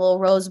and my little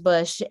rose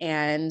bush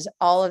and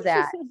all of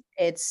that.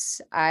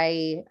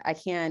 I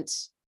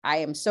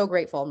am so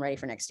grateful. I'm ready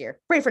for next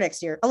year. Ready for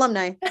next year.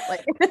 Alumni.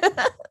 Like,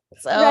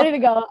 so ready to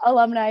go.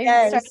 Alumni.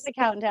 Yes. Start the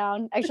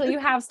countdown. Actually, you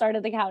have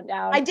started the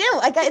countdown. I do.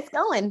 It's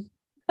going.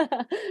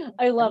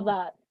 I love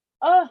that.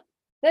 Oh,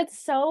 that's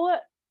so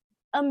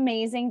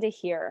amazing to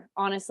hear,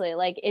 honestly.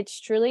 Like, it's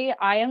truly,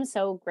 I am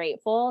so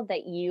grateful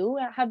that you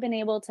have been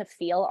able to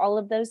feel all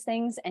of those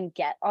things and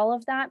get all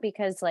of that,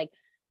 because like,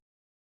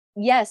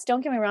 yes,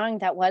 don't get me wrong,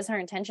 that was our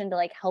intention to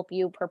like help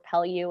you,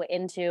 propel you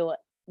into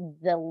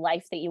the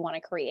life that you want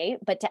to create,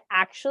 but to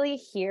actually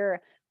hear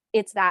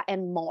it's that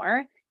and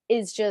more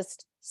is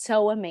just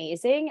so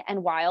amazing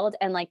and wild.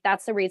 And like,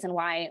 that's the reason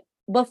why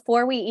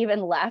before we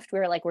even left, we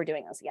were like, we're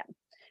doing this again.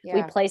 Yeah.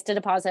 We placed a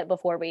deposit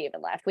before we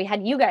even left. We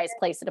had you guys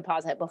place a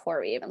deposit before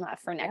we even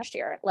left for next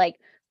year. Like,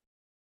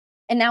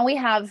 and now we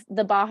have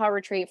the Baja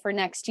retreat for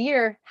next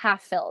year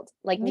half filled.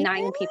 Like,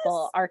 9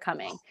 people are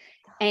coming.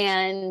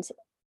 And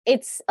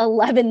it's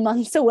 11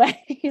 months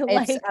away.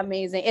 Like, it's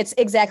amazing. It's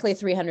exactly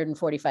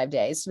 345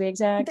 days to be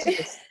exact. In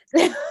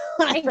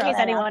case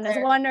anyone is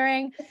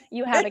wondering,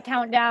 you have a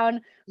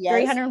countdown. Yes.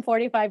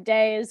 345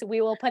 days. We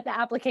will put the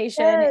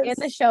application in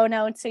the show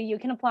notes so you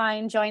can apply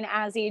and join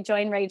Azzy,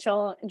 join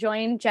Rachel,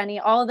 join Jenny,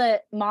 all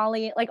the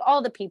Molly, like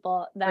all the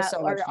people that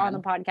are on the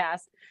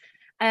podcast.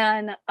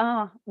 And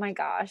oh my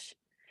gosh.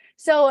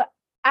 So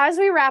as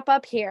we wrap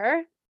up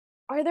here,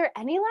 are there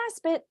any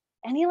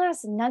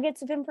last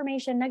nuggets of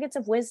information, nuggets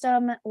of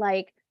wisdom,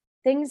 like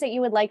things that you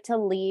would like to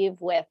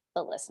leave with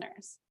the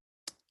listeners?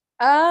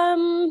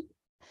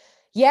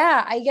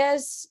 Yeah, I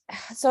guess.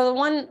 So the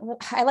one,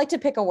 I like to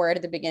pick a word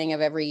at the beginning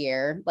of every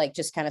year, like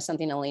just kind of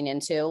something to lean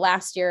into.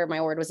 Last year, my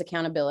word was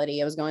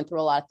accountability. I was going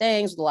through a lot of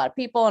things with a lot of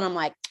people, and I'm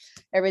like,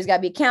 everybody's got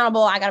to be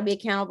accountable. I got to be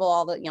accountable,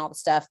 all the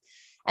stuff.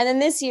 And then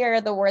this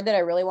year, the word that I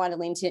really wanted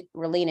to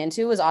lean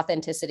into was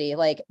authenticity,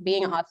 like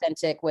being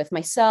authentic with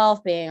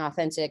myself, being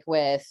authentic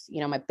with,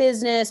 my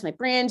business, my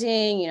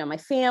branding, my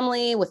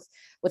family, with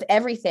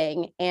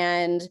everything.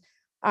 And,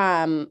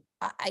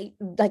 I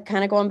like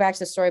kind of going back to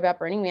the story about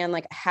Burning Man,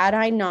 like had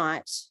I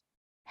not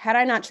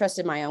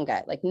trusted my own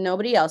gut, like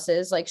nobody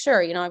else's, like,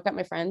 sure, I've got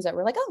my friends that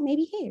were like, oh,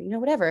 maybe here,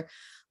 whatever.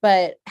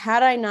 But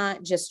had I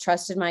not just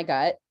trusted my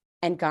gut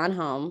and gone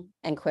home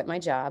and quit my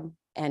job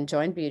and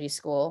joined beauty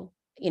school,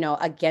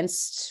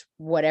 against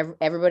whatever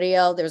everybody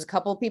else, there was a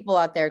couple of people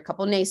out there, a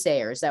couple of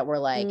naysayers that were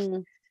like,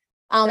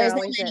 oh, there's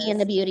no money in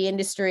the beauty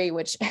industry,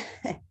 which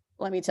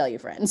let me tell you,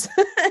 friends,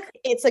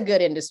 it's a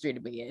good industry to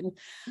be in.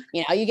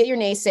 You get your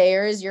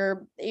naysayers,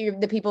 you're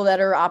the people that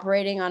are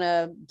operating on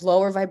a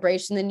lower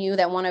vibration than you,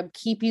 that want to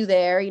keep you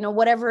there,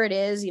 whatever it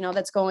is,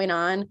 that's going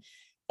on.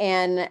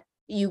 And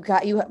you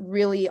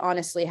really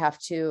honestly have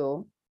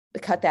to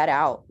cut that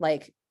out.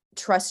 Like,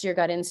 trust your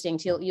gut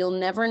instinct. You'll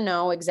never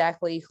know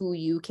exactly who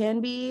you can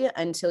be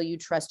until you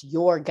trust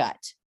your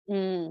gut,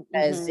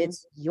 because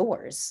it's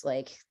yours.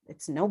 Like,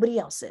 it's nobody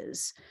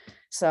else's.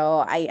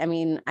 So I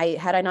mean,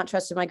 had I not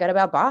trusted my gut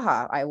about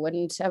Baja, I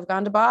wouldn't have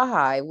gone to Baja.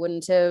 I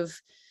wouldn't have.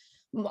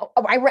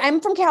 I'm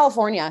from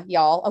California,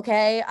 y'all.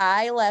 Okay.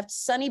 I left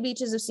sunny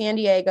beaches of San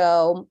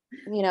Diego,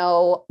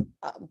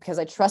 because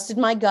I trusted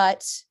my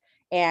gut,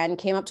 and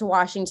came up to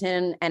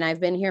Washington, and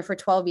I've been here for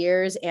 12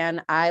 years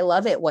and I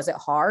love it. Was it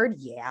hard?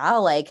 Yeah.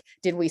 Like,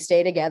 did we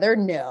stay together?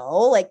 No,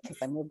 like, cause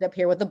I moved up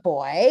here with a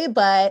boy,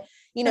 but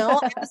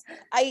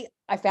I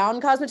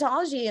found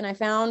cosmetology, and I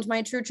found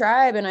my true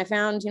tribe, and I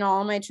found,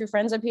 all my true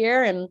friends up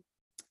here, and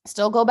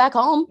still go back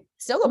home.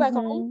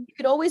 You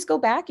could always go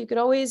back. You could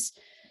always,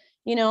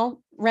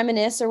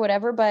 reminisce or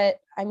whatever. But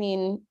I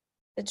mean,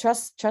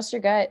 trust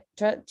your gut,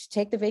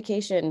 take the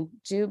vacation,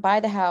 buy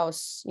the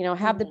house,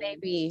 have the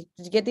baby,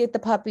 get the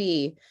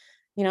puppy,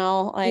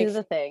 like do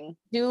the thing,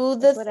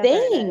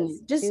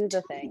 just do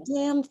the thing.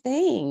 Damn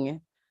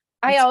thing.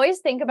 I always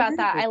think about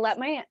that. I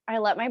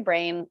let my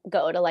brain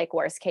go to like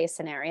worst case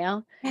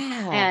scenario.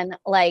 Yeah. And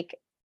like,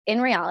 in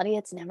reality,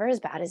 it's never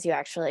as bad as you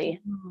actually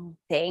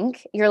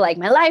think. You're like,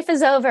 my life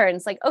is over. And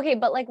it's like, okay,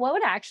 but like, what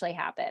would actually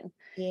happen?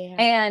 Yeah.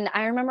 And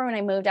I remember when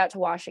I moved out to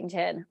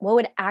Washington, what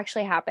would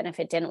actually happen if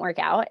it didn't work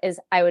out is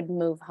I would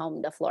move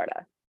home to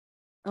Florida.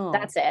 Oh.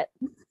 That's it.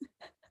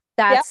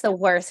 That's the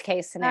worst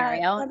case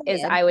scenario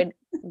is I would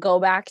go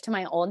back to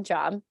my old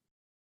job,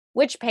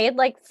 which paid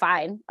like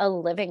fine, a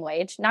living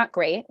wage, not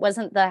great,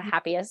 wasn't the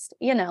happiest,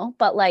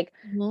 but like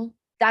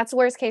that's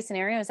worst case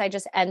scenario is I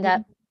just end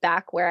up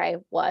back where I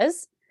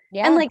was.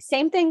 Yeah. And like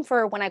same thing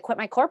for when I quit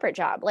my corporate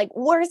job. Like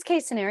worst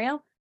case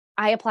scenario,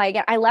 I apply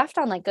again. I left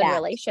on like good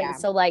relations. Yeah.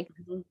 So like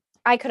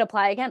I could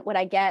apply again. Would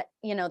I get,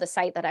 the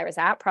site that I was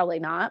at? Probably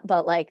not.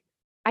 But like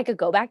I could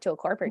go back to a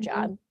corporate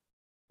job.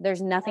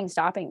 There's nothing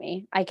stopping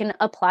me. I can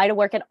apply to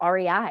work at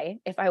REI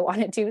if I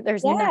wanted to.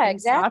 There's nothing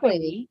stopping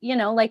me.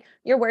 Like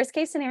your worst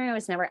case scenario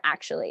is never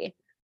actually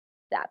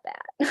that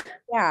bad.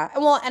 Yeah.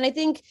 Well, and I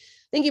think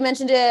you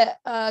mentioned it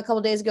a couple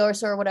of days ago or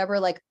so or whatever,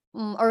 like,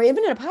 or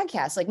even in a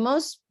podcast, like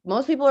most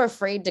people are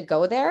afraid to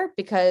go there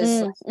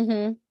because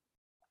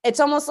it's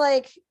almost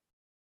like,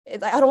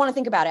 I don't want to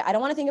think about it. I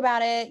don't want to think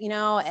about it,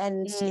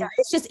 and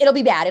it's just, it'll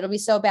be bad. It'll be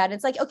so bad.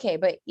 It's like, okay,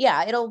 but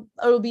yeah,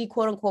 it'll be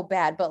quote unquote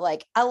bad, but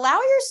like allow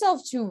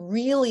yourself to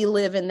really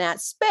live in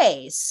that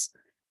space.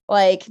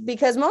 Like,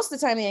 because most of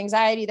the time the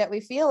anxiety that we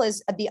feel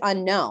is the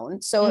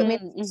unknown. So it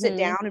makes you sit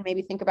down and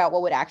maybe think about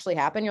what would actually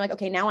happen. You're like,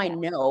 okay, now I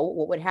know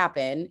what would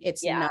happen.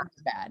 It's not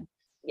bad.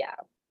 Yeah.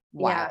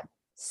 Wow. Yeah.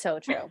 So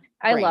true.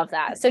 I love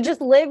that. So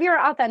just live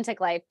your authentic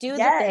life, do the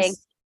thing,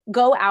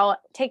 go out,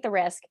 take the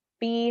risk,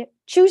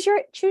 choose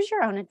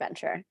your own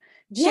adventure.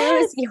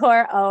 Choose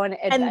your own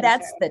adventure. And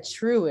that's the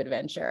true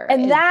adventure.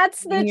 And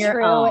that's the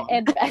true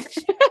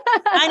adventure.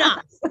 I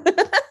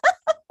know.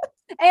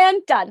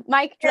 And done.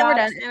 Mic drop.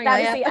 That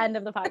is the end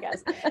of the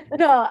podcast.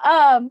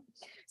 No.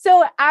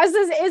 So as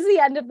this is the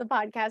end of the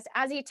podcast,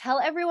 Azalee, tell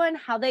everyone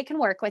how they can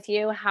work with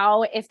you,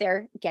 if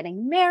they're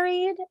getting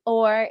married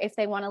or if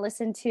they want to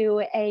listen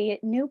to a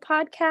new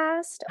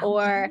podcast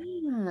or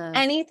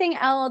anything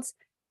else.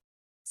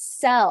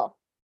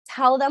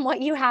 Tell them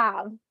what you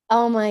have.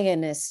 Oh my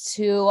goodness.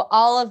 To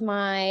all of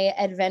my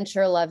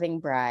adventure loving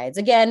brides,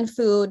 again,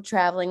 food,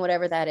 traveling,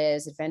 whatever that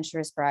is,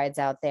 adventurous brides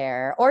out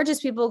there, or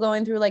just people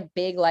going through like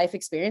big life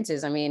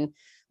experiences. I mean,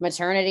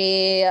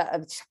 maternity,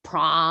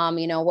 prom,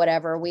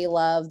 whatever. We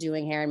love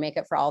doing hair and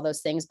makeup for all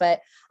those things. But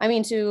I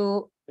mean,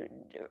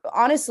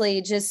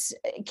 honestly, just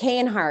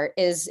Reinhart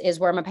is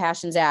where my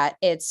passion's at.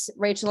 It's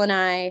Rachel and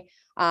I.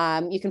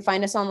 You can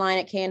find us online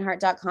at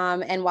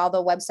reinhart.com. And while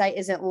the website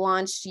isn't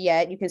launched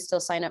yet, you can still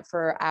sign up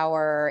for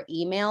our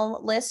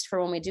email list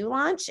for when we do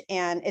launch.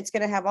 And it's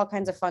going to have all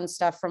kinds of fun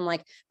stuff from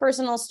like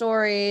personal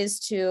stories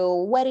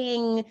to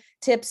wedding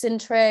tips and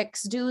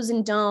tricks, do's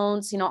and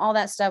don'ts, all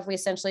that stuff. We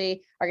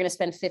essentially are going to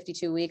spend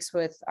 52 weeks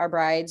with our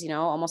brides,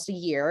 almost a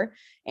year.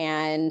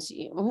 And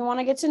we want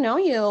to get to know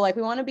you. Like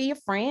we want to be your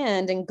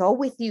friend and go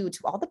with you to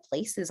all the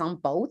places on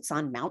boats,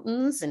 on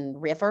mountains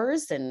and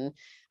rivers. And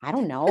I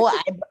don't know.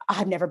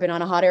 I've never been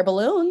on a hot air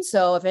balloon.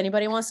 So if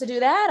anybody wants to do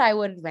that, I'd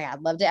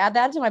love to add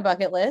that to my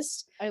bucket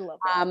list. I love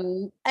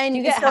that. And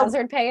you get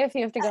hazard pay if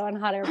you have to go on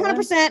hot air balloon?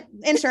 100%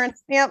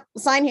 insurance. Yep.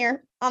 Sign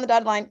here on the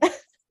dotted line.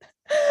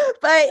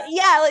 But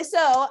yeah,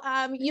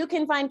 you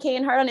can find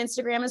Reinhart on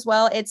Instagram as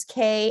well. It's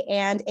K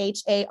and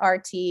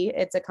Hart.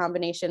 It's a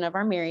combination of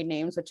our married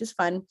names, which is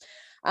fun.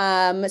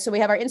 So we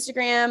have our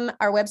Instagram,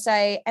 our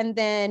website, and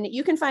then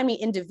you can find me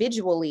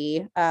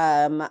individually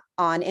on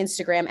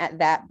Instagram at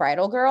That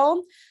Bridal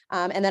Girl.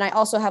 And then I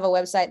also have a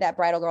website,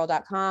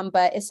 thatbridalgirl.com,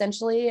 but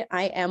essentially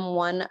I am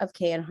one of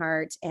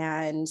Reinhart.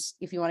 And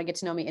if you want to get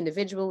to know me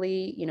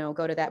individually,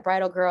 go to That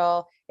Bridal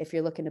Girl. If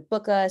you're looking to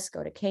book us,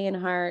 go to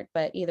Reinhart,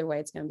 but either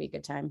way, it's going to be a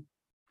good time.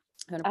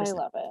 100%. I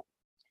love it.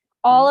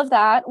 All of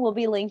that will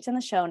be linked in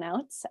the show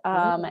notes.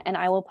 And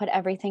I will put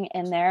everything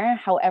in there,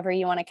 however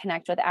you want to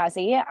connect with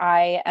Azalee.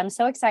 I am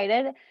so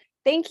excited.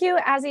 Thank you,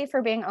 Azalee,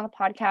 for being on the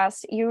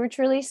podcast. You were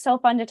truly so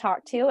fun to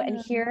talk to and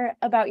hear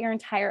about your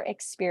entire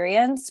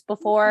experience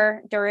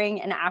before,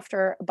 during, and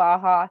after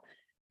Baja.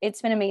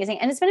 It's been amazing.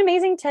 And it's been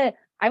amazing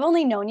I've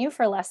only known you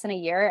for less than a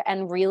year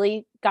and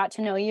really got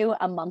to know you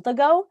a month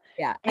ago.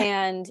 Yeah.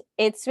 And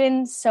it's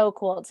been so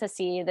cool to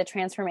see the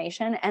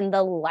transformation and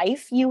the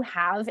life you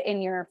have in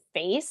your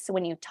face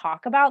when you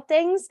talk about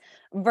things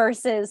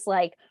versus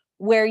like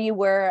where you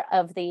were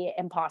of the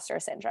imposter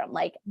syndrome.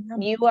 Like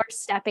you are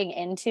stepping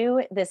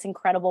into this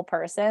incredible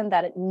person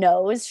that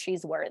knows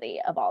she's worthy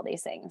of all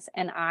these things.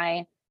 And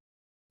I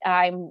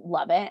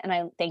love it. And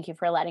I thank you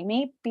for letting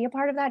me be a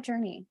part of that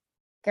journey.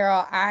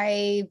 Girl,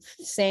 I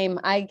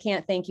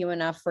can't thank you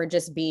enough for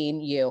just being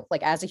you,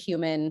 like as a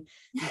human,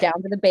 down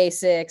to the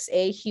basics,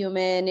 a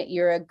human.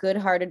 You're a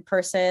good-hearted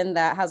person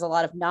that has a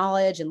lot of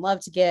knowledge and love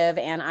to give.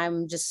 And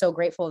I'm just so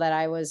grateful that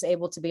I was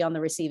able to be on the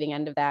receiving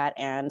end of that.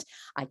 And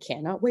I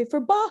cannot wait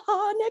for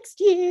Baja next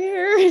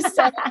year.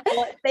 So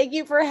thank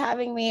you for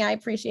having me. I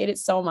appreciate it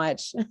so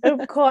much.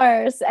 Of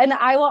course. And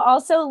I will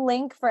also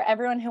link for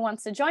everyone who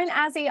wants to join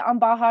Azalee on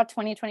Baja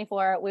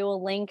 2024. We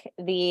will link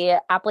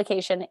the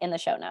application in the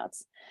show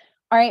notes.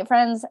 All right,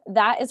 friends,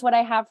 that is what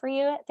I have for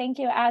you. Thank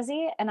you,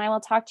 Azalee, and I will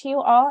talk to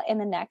you all in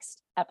the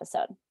next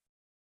episode.